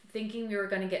 thinking we were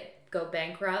going to go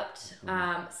bankrupt.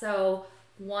 So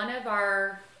one of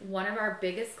our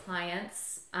biggest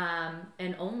clients,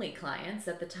 and only clients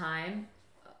at the time,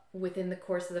 within the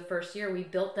course of the first year, we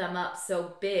built them up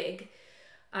so big,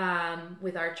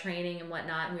 with our training and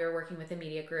whatnot. And we were working with a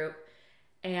media group,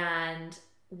 and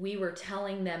we were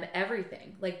telling them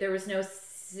everything. Like, there's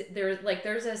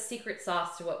a secret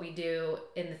sauce to what we do,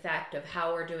 in the fact of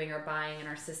how we're doing our buying and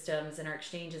our systems and our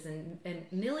exchanges, and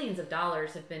millions of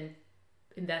dollars have been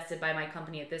invested by my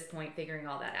company at this point figuring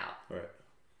all that out. Right.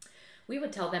 We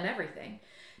would tell them everything.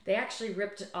 They actually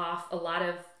ripped off a lot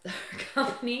of our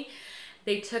company.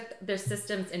 They took their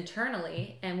systems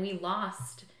internally, and we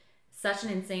lost such an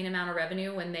insane amount of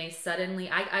revenue when they suddenly...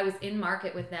 I was in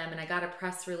market with them, and I got a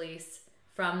press release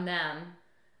from them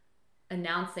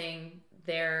announcing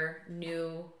their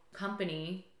new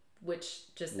company,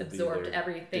 which just absorbed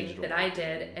everything that I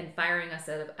did, and firing us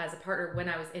as a partner when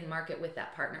I was in market with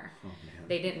that partner. Oh, man.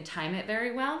 They didn't time it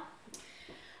very well.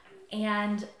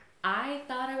 And I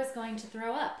thought I was going to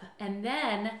throw up. And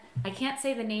then, I can't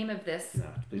say the name of this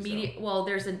media. Don't. Well,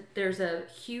 there's a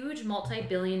huge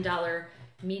multi-billion-dollar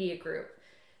media group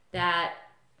that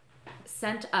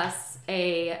sent us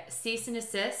a cease and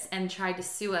desist and tried to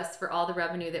sue us for all the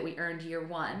revenue that we earned year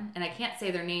one. And I can't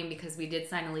say their name because we did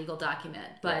sign a legal document,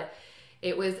 but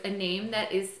it was a name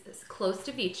that is close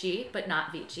to Vici, but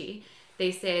not Vici.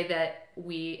 They say that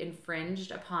we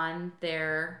infringed upon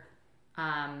their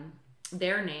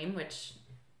name, which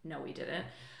no, we didn't.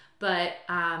 But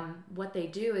what they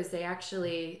do is they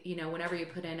actually, you know, whenever you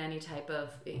put in any type of,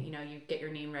 you know, you get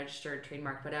your name registered,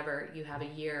 trademark, whatever, you have a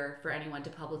year for anyone to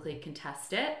publicly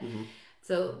contest it. Mm-hmm.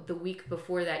 So the week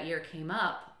before that year came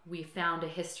up, we found a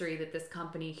history that this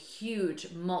company,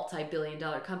 huge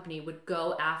multi-billion-dollar company, would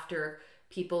go after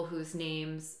people whose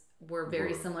names were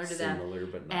very similar to them,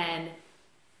 but not. And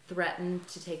threaten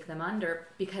to take them under.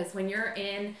 Because when you're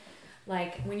in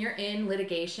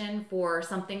litigation for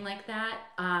something like that,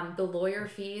 the lawyer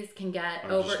fees can get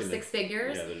over six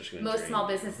figures. Most small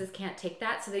businesses can't take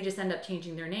that, so they just end up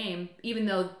changing their name, even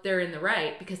though they're in the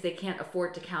right, because they can't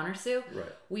afford to countersue. Right.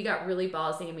 We got really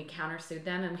ballsy and we countersued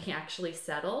them, and we actually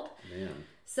settled. Man.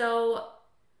 So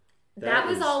that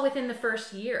was all within the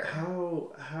first year.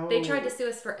 How they tried to sue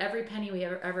us for every penny we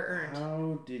ever earned.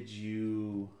 How did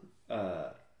you,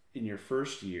 in your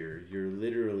first year, you're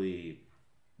literally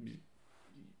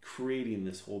creating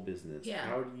this whole business. Yeah.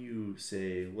 How do you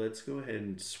say, let's go ahead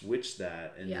and switch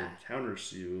that and then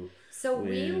countersue? So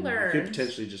we learned. You could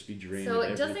potentially just be drained.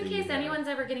 So just in case anyone's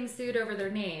ever getting sued over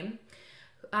their name,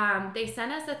 they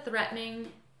sent us a threatening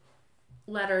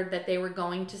letter that they were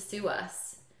going to sue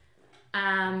us.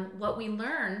 What we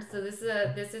learned, so this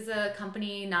is a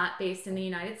company not based in the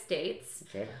United States.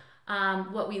 Okay.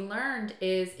 What we learned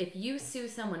is if you sue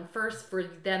someone first for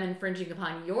them infringing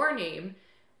upon your name,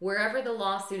 wherever the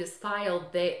lawsuit is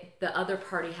filed, the other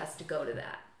party has to go to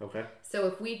that. Okay. So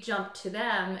if we jumped to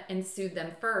them and sued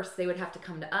them first, they would have to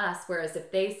come to us. Whereas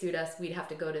if they sued us, we'd have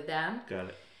to go to them. Got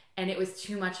it. And it was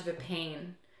too much of a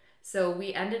pain. So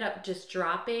we ended up just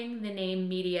dropping the name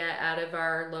media out of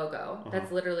our logo.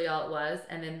 That's literally all it was.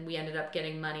 And then we ended up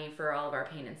getting money for all of our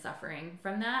pain and suffering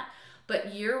from that.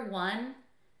 But year one,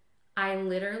 I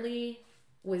literally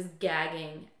was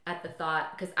gagging at the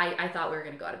thought because I thought we were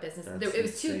going to go out of business. It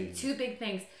was two big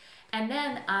things. And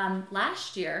then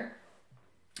last year,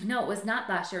 no, it was not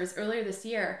last year. It was earlier this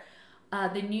year.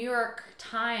 The New York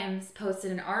Times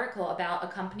posted an article about a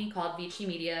company called Vici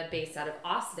Media based out of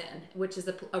Austin, which is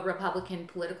a Republican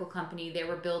political company. They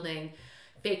were building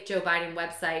fake Joe Biden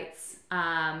websites,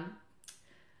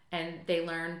 and they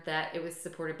learned that it was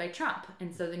supported by Trump.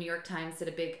 And so the New York Times did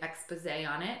a big expose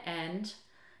on it. And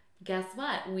guess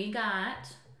what? We got,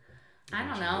 I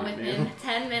don't know, within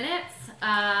 10 minutes,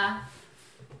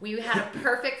 we had a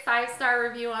perfect 5-star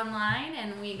review online,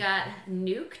 and we got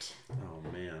nuked. Oh,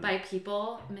 man. By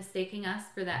people mistaking us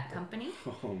for that company.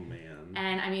 Oh, man.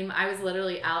 And I mean, I was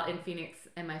literally out in Phoenix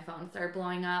and my phone started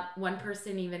blowing up. One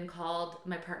person even called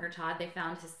my partner Todd. They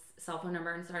found his cell phone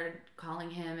number and started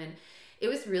calling him. And it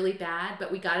was really bad,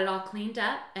 but we got it all cleaned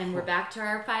up and we're back to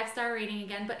our 5-star rating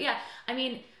again. But yeah, I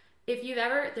mean, if you've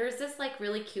ever, there's this like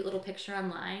really cute little picture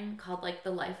online called like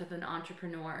The Life of an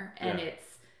Entrepreneur. And it's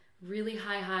really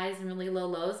high highs and really low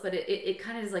lows, but it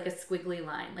kind of is like a squiggly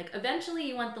line. Like eventually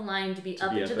you want the line to be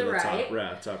up and to the right.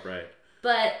 Top right.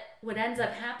 But what ends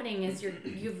up happening is you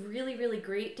have really, really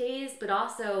great days, but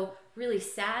also really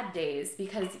sad days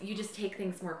because you just take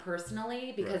things more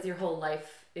personally because your whole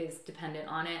life is dependent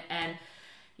on it. And,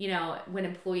 you know, when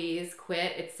employees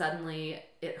quit,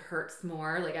 it hurts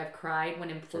more. Like I've cried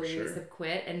when employees have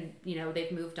quit and, you know,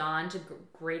 they've moved on to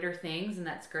greater things and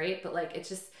that's great. But like,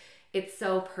 it's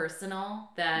so personal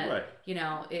that, you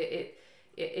know,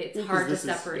 it's hard to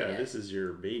separate it. This is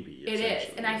your baby. It is.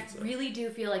 And I really do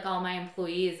feel like all my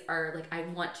employees are like, I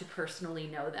want to personally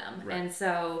know them. Right. And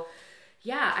so,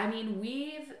 yeah, I mean,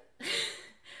 we've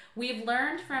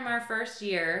learned from our first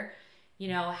year, you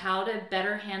know, how to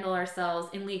better handle ourselves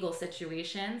in legal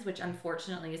situations, which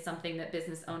unfortunately is something that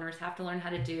business owners have to learn how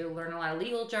to do, learn a lot of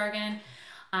legal jargon.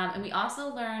 And we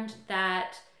also learned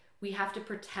that we have to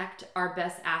protect our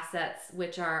best assets,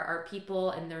 which are our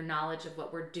people and their knowledge of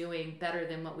what we're doing better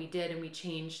than what we did. And we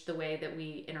changed the way that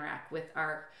we interact with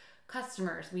our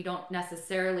customers. We don't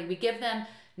necessarily, we give them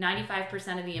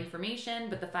 95% of the information,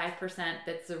 but the 5%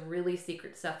 that's the really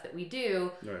secret stuff that we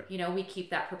do, you know, we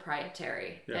keep that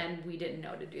proprietary. And we didn't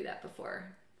know to do that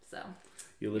before. So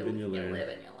you live and you learn. You live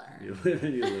and you learn. You live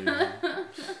and you learn.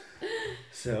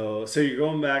 So you're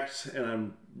going back, and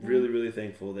I'm really, really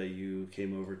thankful that you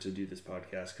came over to do this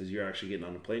podcast because you're actually getting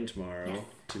on a plane tomorrow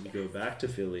to go back to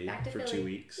Philly for 2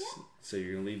 weeks. Yeah. So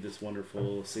you're going to leave this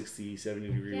wonderful 60, 70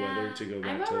 degree weather to go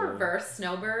back to... I'm a reverse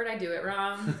snowbird. I do it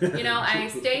wrong. You know, I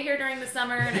stay here during the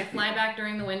summer and I fly back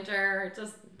during the winter. It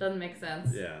just doesn't make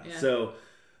sense. Yeah. So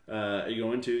are you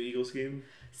going to Eagles game?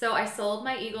 So I sold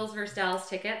my Eagles versus Dallas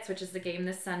tickets, which is the game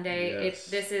this Sunday. Yes.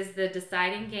 This is the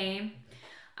deciding game.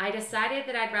 I decided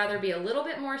that I'd rather be a little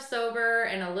bit more sober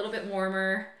and a little bit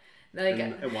warmer. Like,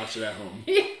 and watch it at home.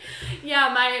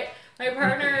 Yeah, my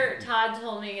partner Todd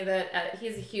told me that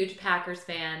he's a huge Packers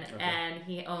fan, and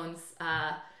he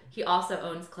also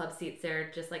owns club seats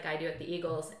there, just like I do at the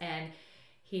Eagles. And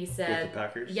he said, with the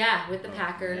Packers? Yeah, with the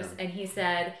Packers. Man. And he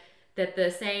said that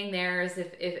the saying there is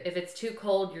if it's too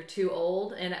cold, you're too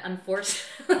old. And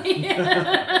unfortunately,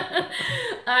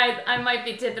 I might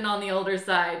be tipping on the older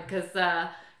side because,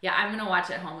 I'm going to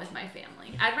watch at home with my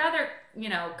family. I'd rather, you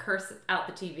know, curse out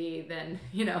the TV than,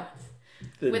 you know,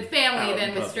 with family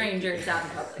than with strangers out in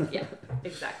public. Yeah,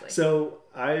 exactly. So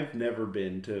I've never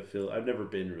been to I've never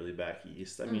been really back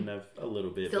east. I mean, I've a little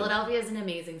bit. Philadelphia is an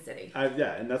amazing city.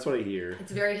 And that's what I hear.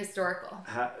 It's very historical.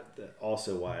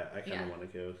 Also, why I kind of want to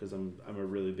go because I'm a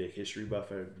really big history buff.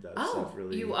 Stuff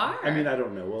really. You are. I mean, I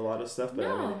don't know a lot of stuff, but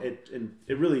I mean,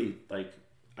 it really like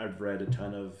I've read a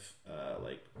ton of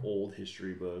like old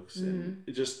history books and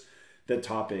it just the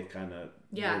topic kind of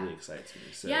Yeah. really excites me.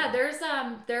 So. Yeah,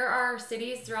 there are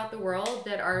cities throughout the world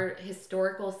that are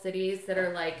historical cities that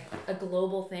are like a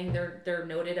global thing. They're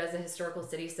noted as a historical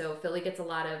city, so Philly gets a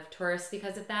lot of tourists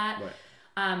because of that. Right.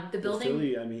 The building,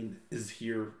 Philly, I mean, was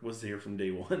here from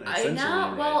day one. I know.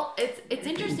 Right? Well, it's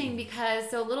interesting because,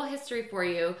 so a little history for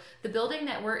you. The building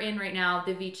that we're in right now,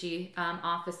 the Vici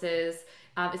offices,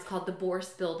 is called the Bourse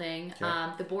Building.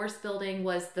 Okay. The Bourse Building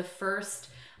was the first,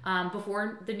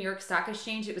 before the New York Stock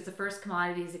Exchange, it was the first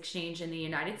commodities exchange in the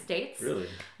United States. Really?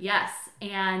 Yes,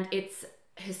 and it's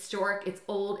historic, it's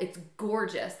old, it's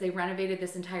gorgeous. They renovated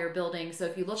this entire building. So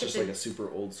if you look It's just at like a super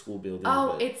old school building.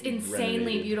 oh, but it's insanely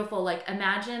renovated. beautiful. Like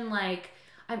imagine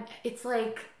it's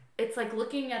like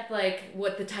looking at like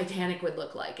what the Titanic would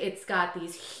look like. It's got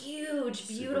these huge,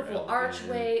 beautiful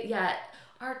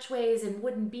archways and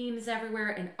wooden beams everywhere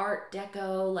and Art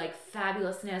Deco, like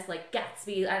fabulousness, like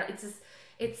Gatsby.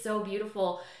 It's so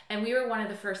beautiful. And we were one of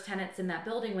the first tenants in that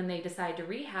building when they decided to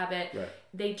rehab it. Right.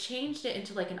 They changed it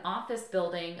into like an office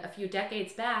building a few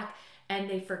decades back, and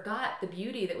they forgot the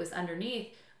beauty that was underneath.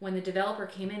 When the developer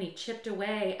came in, he chipped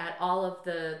away at all of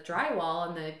the drywall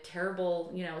and the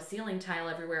terrible, ceiling tile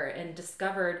everywhere and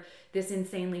discovered this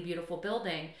insanely beautiful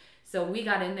building. So we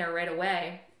got in there right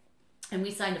away and we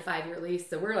signed a 5-year lease.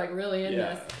 So we're like really in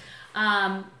this.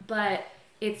 But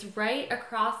it's right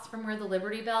across from where the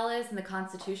Liberty Bell is in the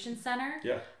Constitution Center.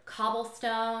 Yeah.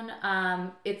 Cobblestone.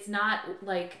 It's not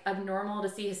like abnormal to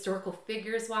see historical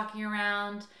figures walking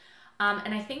around.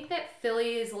 And I think that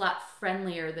Philly is a lot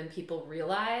friendlier than people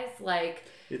realize. Like,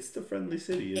 it's the friendly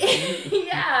city, isn't it?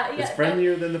 yeah. It's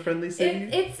friendlier than the friendly city?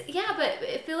 But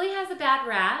Philly has a bad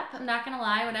rap. I'm not going to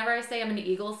lie. Whenever I say I'm an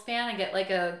Eagles fan, I get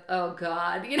like oh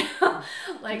God,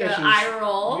 like an eye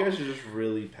roll. You guys are just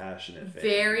really passionate fans.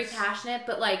 Very passionate,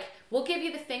 but like, we'll give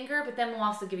you the finger, but then we'll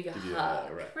also give you a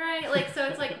hug. Right? Like, so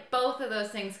it's like both of those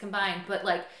things combined. But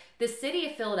like, the city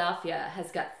of Philadelphia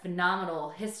has got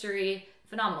phenomenal history,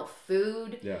 phenomenal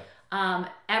food. Yeah.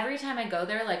 Every time I go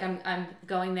there, like I'm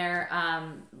going there,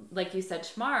 like you said,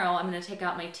 tomorrow, I'm going to take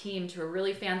out my team to a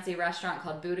really fancy restaurant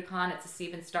called Buddakan. It's a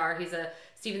Steven Starr.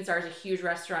 Steven Starr is a huge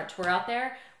restaurateur out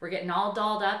there. We're getting all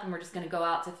dolled up and we're just going to go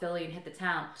out to Philly and hit the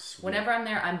town. Sweet. Whenever I'm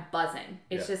there, I'm buzzing.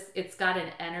 It's got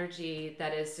an energy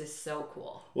that is just so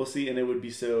cool. Well, see, and it would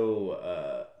be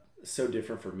so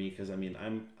different for me because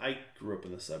I grew up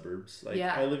in the suburbs. Like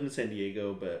I lived in San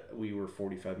Diego, but we were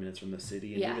 45 minutes from the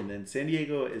city, and even then, San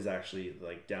Diego is actually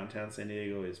like downtown. San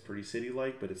Diego is pretty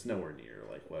city-like, but it's nowhere near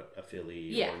like what a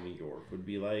Philly or New York would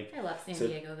be like. I love San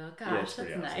Diego though. Gosh, that's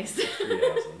awesome. nice. It's pretty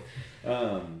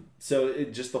awesome. So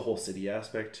just the whole city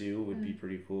aspect too would be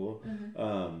pretty cool.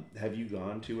 Mm-hmm. Have you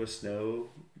gone to a snow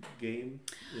game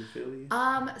in Philly?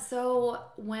 So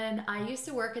when I used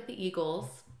to work at the Eagles,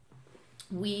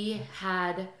 we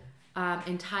had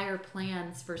entire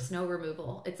plans for snow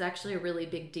removal. It's actually a really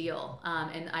big deal.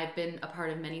 And I've been a part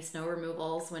of many snow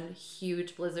removals when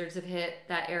huge blizzards have hit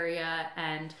that area.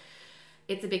 And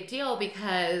it's a big deal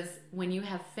because when you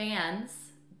have fans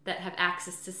that have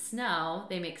access to snow,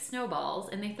 they make snowballs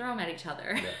and they throw them at each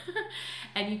other. Yeah.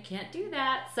 And you can't do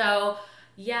that. So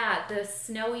yeah, the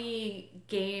snowy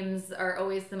games are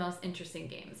always the most interesting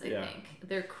games, I think.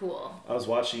 They're cool. I was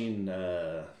watching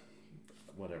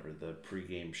whatever the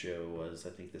pregame show was,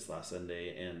 I think this last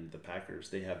Sunday, and the Packers,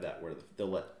 they have that where they'll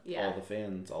let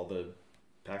all the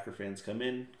Packer fans come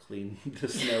in, clean the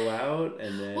snow out,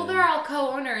 and then... Well, they're all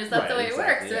co-owners. That's the way it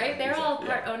works, right? They're all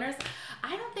part owners.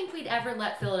 I don't think we'd ever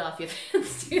let Philadelphia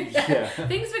fans do that. Yeah.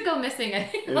 Things would go missing, I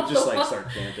think. It would just like start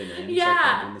camping in.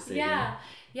 The stadium.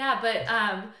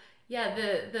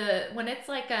 The when it's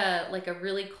like a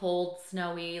really cold,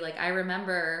 snowy, like I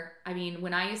remember,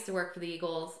 when I used to work for the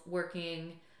Eagles,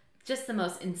 working just the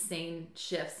most insane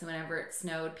shifts whenever it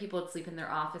snowed. People would sleep in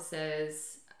their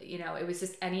offices.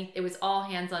 It was all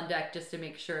hands on deck just to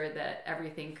make sure that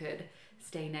everything could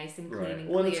stay nice and clean and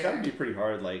clear. Well, it's got to be pretty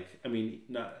hard. Like,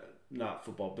 not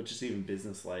football, but just even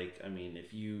business. Like,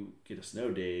 if you get a snow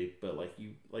day, but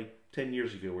like 10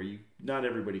 years ago where not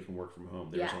everybody can work from home.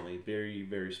 There's only a very,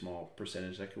 very small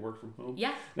percentage that can work from home.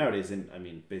 Yeah. Nowadays,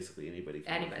 basically anybody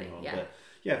can work from home. Yeah. But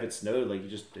yeah, if it snowed, like you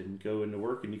just didn't go into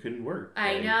work and you couldn't work.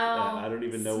 I know. I don't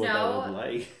even know what that would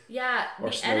like. Yeah. Or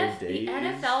the days. The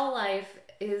NFL life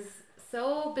is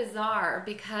so bizarre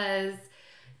because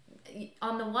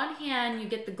on the one hand, you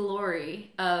get the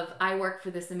glory of I work for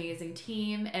this amazing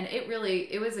team, and it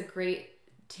was a great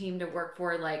team to work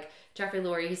for. Like Jeffrey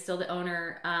Lurie, he's still the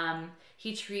owner.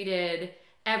 He treated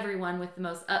everyone with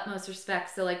the utmost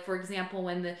respect. So like, for example,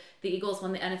 when the Eagles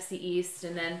won the NFC East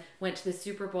and then went to the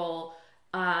Super Bowl,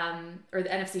 or the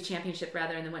NFC Championship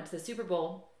rather, and then went to the Super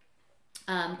Bowl,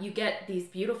 you get these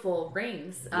beautiful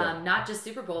rings, not just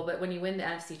Super Bowl, but when you win the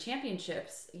NFC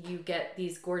championships, you get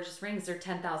these gorgeous rings. They're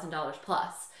 $10,000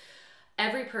 plus.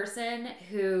 Every person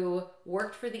who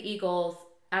worked for the Eagles,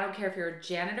 I don't care if you're a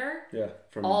janitor,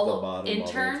 from all the bottom interns,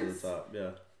 all the way to the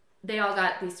top, they all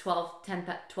got these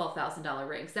 $12,000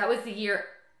 rings. That was the year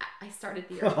I started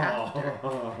the year after.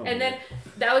 And then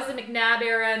that was the McNabb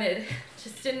era, and it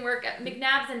just didn't work.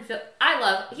 McNabb's in Phil.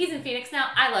 He's in Phoenix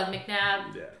now. I love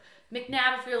McNabb. Yeah.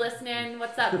 McNabb, if you're listening,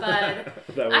 what's up, bud?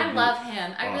 I love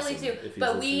him. I really do.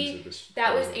 But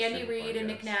that was Andy Reid and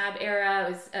McNabb era.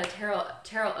 It was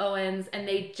Terrell Owens, and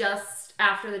they just,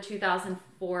 after the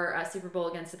 2004 Super Bowl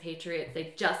against the Patriots,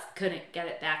 they just couldn't get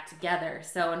it back together.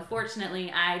 So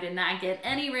unfortunately, I did not get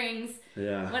any rings.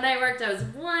 Yeah. When I worked, I was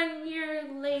 1 year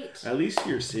late. At least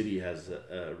your city has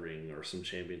a ring or some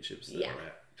championships. Yeah.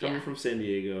 Coming from San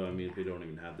Diego, I mean, they don't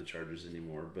even have the Chargers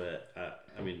anymore. But,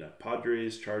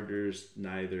 Padres, Chargers,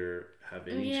 neither have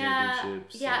any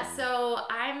championships. Yeah, so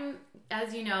I'm,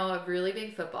 as you know, a really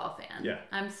big football fan. Yeah.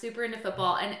 I'm super into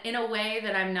football, and in a way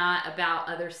that I'm not about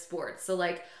other sports. So,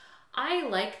 like, I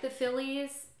like the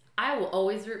Phillies. I will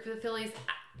always root for the Phillies.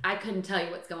 I couldn't tell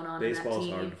you what's going on in that team. Baseball's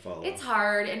hard to follow. It's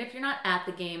hard, and if you're not at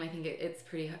the game, I think it's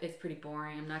pretty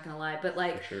boring. I'm not going to lie. But,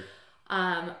 like... For sure.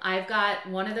 I've got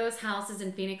one of those houses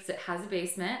in Phoenix that has a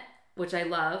basement, which I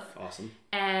love. Awesome.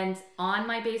 And on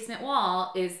my basement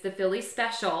wall is the Philly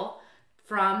special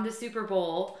from the Super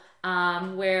Bowl,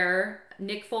 where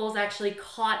Nick Foles actually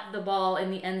caught the ball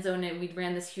in the end zone, and we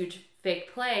ran this huge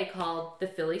fake play called the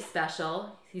Philly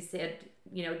special. He said,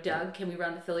 Doug, can we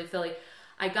run the Philly?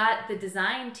 I got the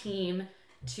design team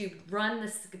to run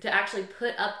this, to actually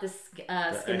put up the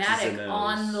schematic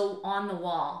on the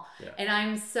wall. Yeah. And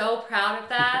I'm so proud of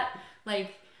that.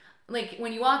 like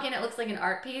when you walk in, it looks like an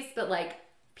art piece, but like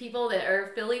people that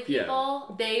are Philly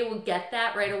people, they will get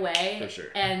that right away. For sure.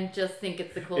 And just think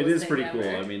it's the coolest thing. It is thing pretty ever.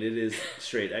 cool. I mean, it is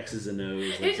straight X's and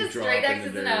O's. It's just straight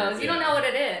X's and O's. You don't know what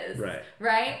it is. Right.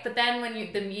 Right? But then when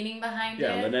the meaning behind it.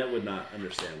 Yeah, Lynette would not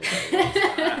understand what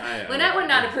that was. Lynette would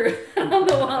not approve on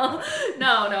the wall.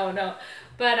 No.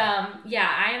 But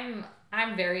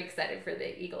I'm very excited for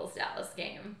the Eagles Dallas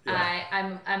game.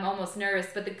 Yeah. I'm almost nervous,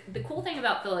 but the cool thing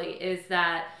about Philly is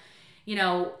that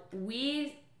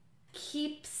we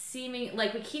keep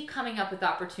coming up with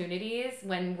opportunities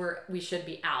when we should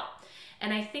be out.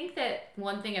 And I think that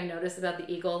one thing I've noticed about the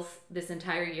Eagles this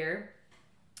entire year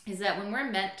is that when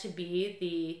we're meant to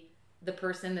be the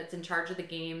person that's in charge of the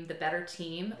game, the better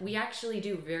team, we actually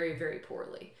do very, very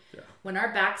poorly. Yeah. When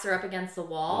our backs are up against the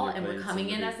wall and we're coming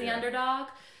in as the underdog.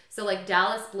 So like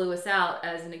Dallas blew us out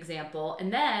as an example.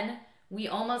 And then we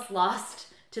almost lost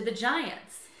to the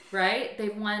Giants, right?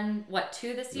 They've won,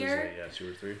 2 this year?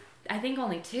 2 or 3. I think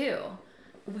only 2.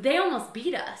 They almost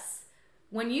beat us.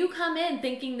 When you come in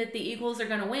thinking that the Eagles are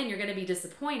going to win, you're going to be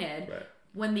disappointed. Right.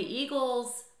 When the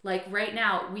Eagles, like right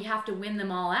now, we have to win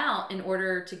them all out in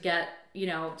order to get,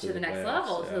 to the next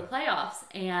level, to the playoffs.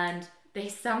 And they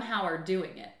somehow are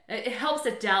doing it. It helps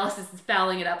that Dallas is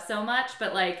fouling it up so much,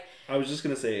 but like... I was just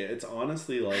going to say, it's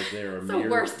honestly like they're a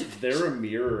mirror. They're a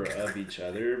mirror of each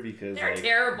other because they're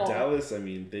terrible. Dallas, I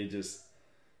mean, they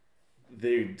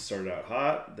started out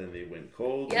hot, then they went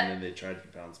cold, and then they tried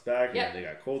to bounce back, and then they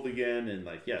got cold again, and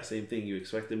same thing. You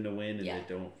expect them to win, and they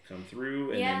don't come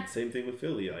through, and then same thing with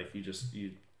Philly. Like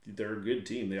they're a good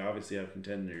team. They obviously have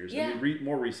contenders. Yeah. I mean,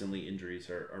 more recently, injuries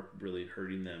are really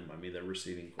hurting them. I mean, their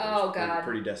receiving core is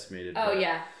pretty decimated.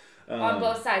 On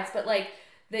both sides, but like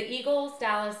the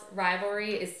Eagles-Dallas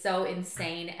rivalry is so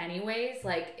insane anyways.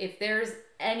 Like if there's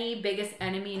any biggest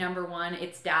enemy number one,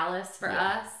 it's Dallas for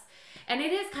us. And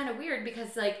it is kind of weird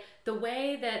because like the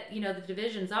way that, the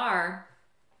divisions are,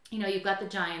 you've got the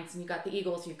Giants and you've got the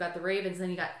Eagles, you've got the Ravens, and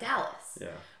then you got Dallas. Yeah.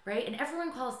 Right? And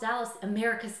everyone calls Dallas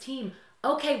America's team.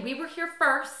 Okay, we were here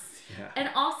first. Yeah. And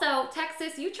also,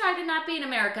 Texas, you tried to not be in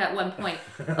America at one point.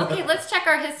 Okay, let's check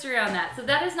our history on that. So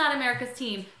that is not America's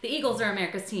team. The Eagles are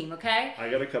America's team, okay? I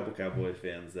got a couple Cowboy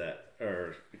fans that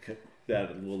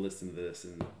will listen to this,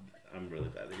 and I'm really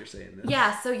glad that you're saying this.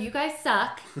 Yeah, so you guys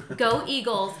suck. Go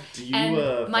Eagles.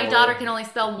 My daughter can only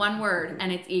spell one word,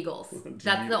 and it's Eagles.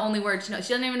 That's the only word she knows.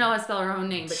 She doesn't even know how to spell her own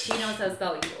name, but she knows how to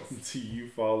spell Eagles. Do you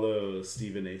follow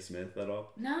Stephen A. Smith at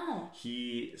all? No.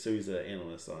 So he's an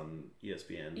analyst on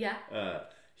ESPN. Yeah.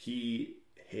 He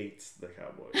hates the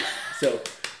Cowboys. So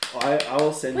I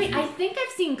will send you... Wait, I think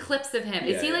I've seen clips of him.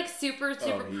 Is he like super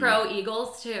pro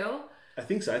Eagles too? I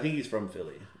think so. I think he's from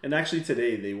Philly. And actually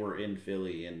today they were in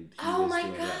Philly and he oh was my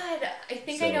doing god. that. I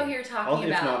think I know who you're talking If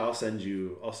about. not, I'll send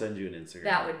you an Instagram.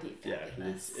 That would be Yeah,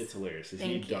 fabulous. it's hilarious. He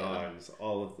Thank you. dogs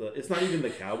all of the. It's not even the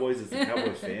Cowboys; it's the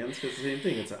Cowboys fans. Because the same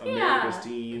thing. It's America's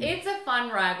team. It's a fun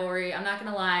rivalry. I'm not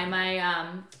gonna lie.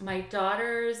 My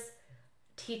daughter's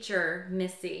teacher,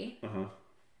 Missy,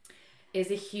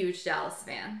 is a huge Dallas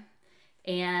fan,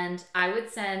 and I would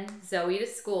send Zoe to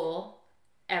school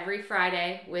every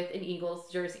Friday with an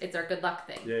Eagles jersey. It's our good luck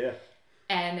thing. Yeah.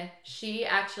 And she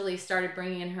actually started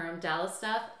bringing in her own Dallas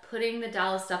stuff, putting the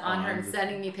Dallas stuff on her and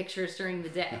sending me pictures during the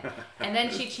day. And then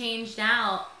she changed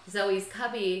out Zoe's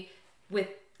cubby with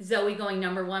Zoe going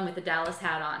number 1 with the Dallas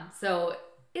hat on. So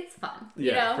it's fun.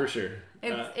 You know? For sure.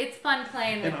 It's fun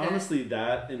playing with And honestly,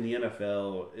 that in the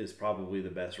NFL is probably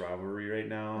the best rivalry right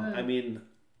now. I mean,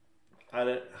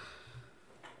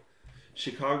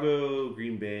 Chicago,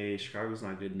 Green Bay. Chicago's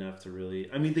not good enough to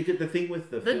really. I mean, the thing with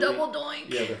the Philly, double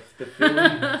doink. Yeah,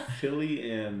 the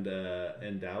Philly and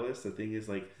Dallas. The thing is,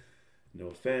 like, no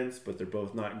offense, but they're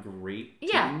both not great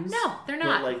teams. Yeah, no, they're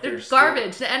not. Like, they're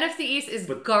garbage. The NFC East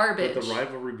is garbage. But the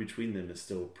rivalry between them is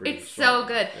still pretty. It's strong. so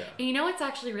good. Yeah. And you know what's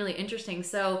actually really interesting?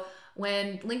 So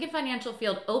when Lincoln Financial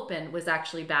Field opened was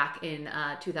actually back in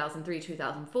 2003,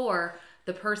 2004.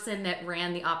 The person that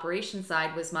ran the operation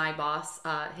side was my boss.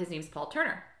 His name's Paul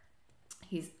Turner.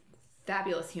 He's a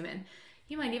fabulous human.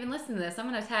 He might even listen to this. I'm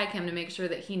going to tag him to make sure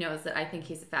that he knows that I think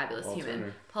he's a fabulous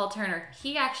human. Paul Turner.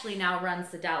 He actually now runs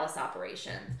the Dallas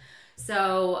operations.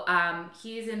 So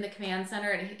he's in the command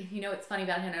center. And you know what's funny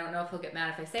about him? I don't know if he'll get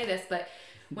mad if I say this, but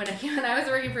when I was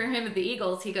working for him at the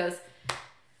Eagles, he goes,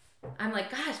 I'm like,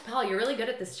 gosh, Paul, you're really good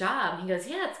at this job. And he goes,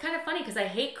 yeah, it's kind of funny because I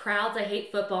hate crowds, I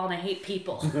hate football, and I hate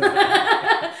people.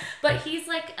 But he's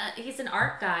like, he's an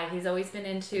art guy. He's always been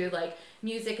into like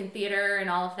music and theater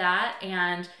and all of that.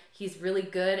 And he's really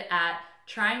good at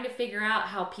trying to figure out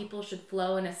how people should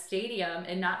flow in a stadium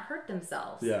and not hurt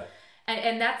themselves. Yeah.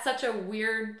 And that's such a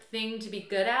weird thing to be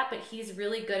good at, but he's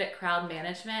really good at crowd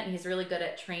management. And he's really good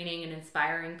at training and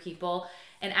inspiring people.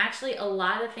 And actually, a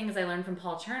lot of the things I learned from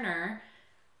Paul Turner,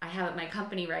 I have at my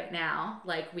company right now.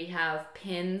 Like, we have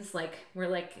pins. Like,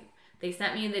 they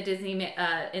sent me in the Disney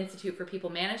Institute for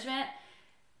People Management.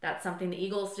 That's something the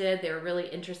Eagles did. They were really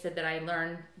interested that I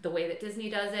learn the way that Disney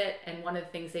does it. And one of the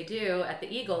things they do at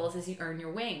the Eagles is you earn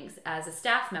your wings as a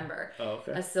staff member. Oh,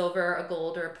 okay. A silver, a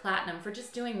gold, or a platinum for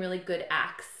just doing really good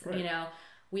acts. Right. You know,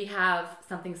 we have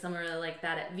something similar like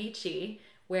that at Vici,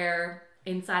 where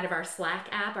inside of our Slack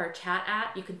app, our chat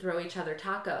app, you can throw each other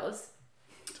tacos.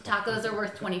 Tacos are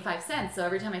worth 25 cents. So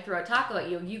every time I throw a taco at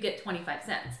you, you get 25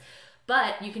 cents.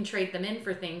 But you can trade them in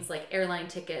for things like airline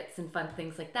tickets and fun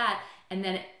things like that. And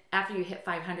then after you hit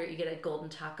 500, you get a golden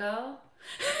taco.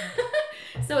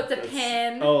 So it's a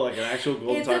pin. Oh, like an actual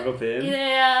golden taco pin?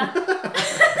 Yeah.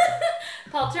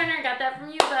 Paul Turner, got that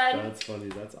from you, bud. That's funny.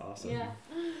 That's awesome. Yeah.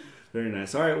 Very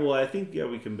nice. All right. Well, I think,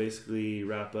 we can basically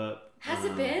wrap up. Has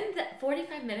it been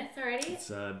 45 minutes already? It's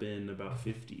been about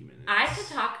 50 minutes. I could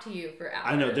talk to you for hours.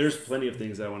 I know. There's plenty of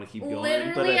things I want to keep going.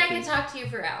 Literally, I could talk to you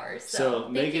for hours.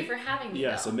 So thank you for having me.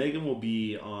 Yeah, so Megan will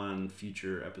be on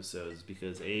future episodes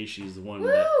because she's the one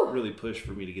that really pushed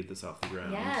for me to get this off the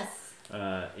ground. Yes.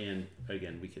 And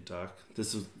again, we could talk.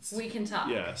 We can talk.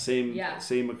 Yeah,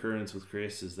 same occurrence with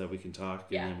Chris is that we can talk.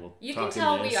 Yeah. And then we'll you talk can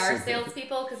tell we are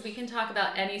salespeople because we can talk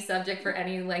about any subject for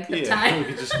any length of time. We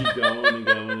can just keep going and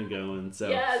going and going. So,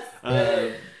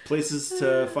 yes. Places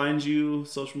to find you,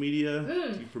 social media,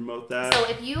 do you promote that? So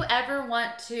if you ever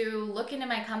want to look into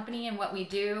my company and what we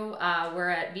do, we're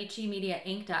at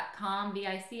vicimediainc.com,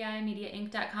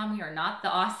 VICImediainc.com. We are not the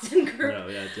Austin group. No,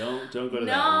 yeah, don't go to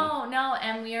that one. No,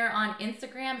 and we are on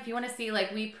Instagram. If you want to see,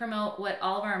 like, we promote what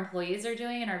all of our employees are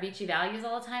doing and our Vici values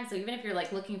all the time. So even if you're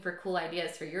like looking for cool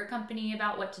ideas for your company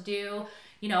about what to do,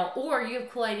 or you have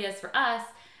cool ideas for us,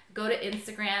 go to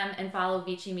Instagram and follow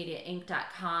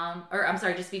VICImediainc.com, or I'm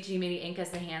sorry, just Vici Media Inc. as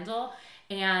the handle.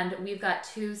 And we've got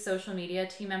 2 social media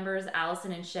team members,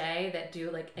 Allison and Shay, that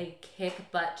do like a kick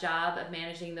butt job of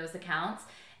managing those accounts.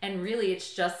 And really,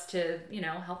 it's just to,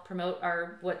 help promote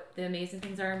what the amazing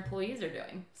things our employees are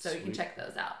doing. So Sweet. You can check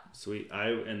those out. Sweet.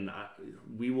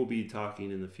 We will be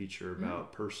talking in the future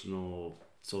about personal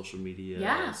social media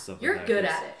and stuff like that. You're good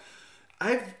at it.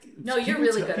 You're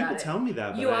really good at it. People tell me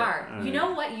that. You are. You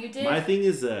know what you did? My thing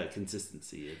is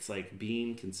consistency. It's like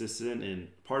being consistent, and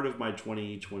part of my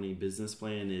 2020 business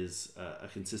plan is a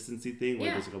consistency thing.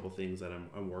 Where there's a couple things that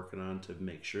I'm working on to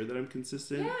make sure that I'm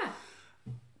consistent. Yeah.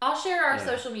 I'll share our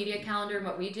social media calendar and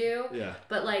what we do. Yeah.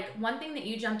 But like one thing that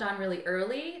you jumped on really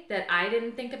early that I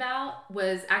didn't think about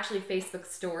was actually Facebook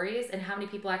stories and how many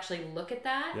people actually look at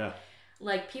that. Yeah.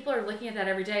 like people are looking at that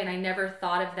every day, and I never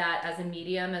thought of that as a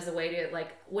medium, as a way to like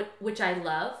which I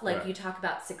love. Like Right. you talk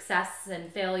about success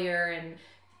and failure and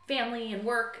family and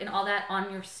work and all that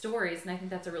on your stories, and I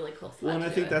think that's a really cool thread. Well, and I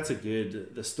to think it. that's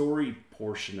the story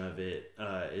portion of it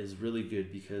is really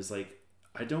good because like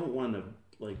I don't want to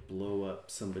like blow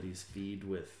up somebody's feed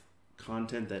with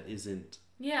content that isn't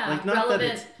like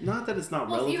relevant. not that it's not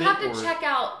Well, relevant. you have to check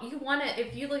out. You want to,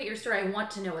 if you look at your story, I want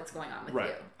to know what's going on with right.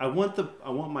 you. I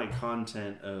want my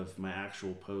content of my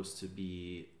actual post to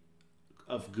be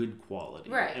of good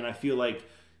quality. Right. And I feel like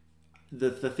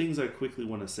the things I quickly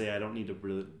want to say, I don't need to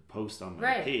really post on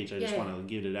my page. I just want to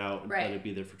get it out and let it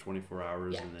be there for 24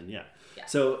 hours and then yeah.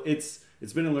 So it's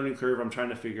been a learning curve. I'm trying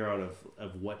to figure out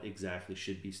of what exactly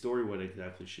should be story, what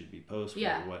exactly should be post,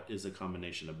 what is a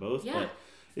combination of both. Yeah. But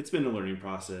it's been a learning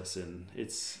process, and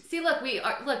it's... See, look, you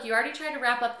already tried to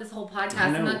wrap up this whole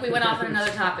podcast, and look, we went off on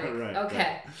another topic. Right, okay.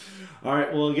 Right. All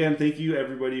right. Well, again, thank you,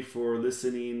 everybody, for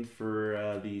listening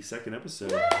for the second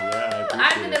episode. Yeah, I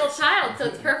appreciate I'm the middle child, so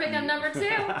it's perfect on number 2.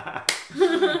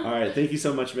 All right. Thank you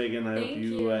so much, Megan. I hope Thank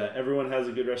you everyone has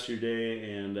a good rest of your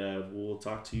day, and we'll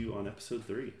talk to you on episode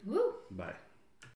 3. Woo. Bye.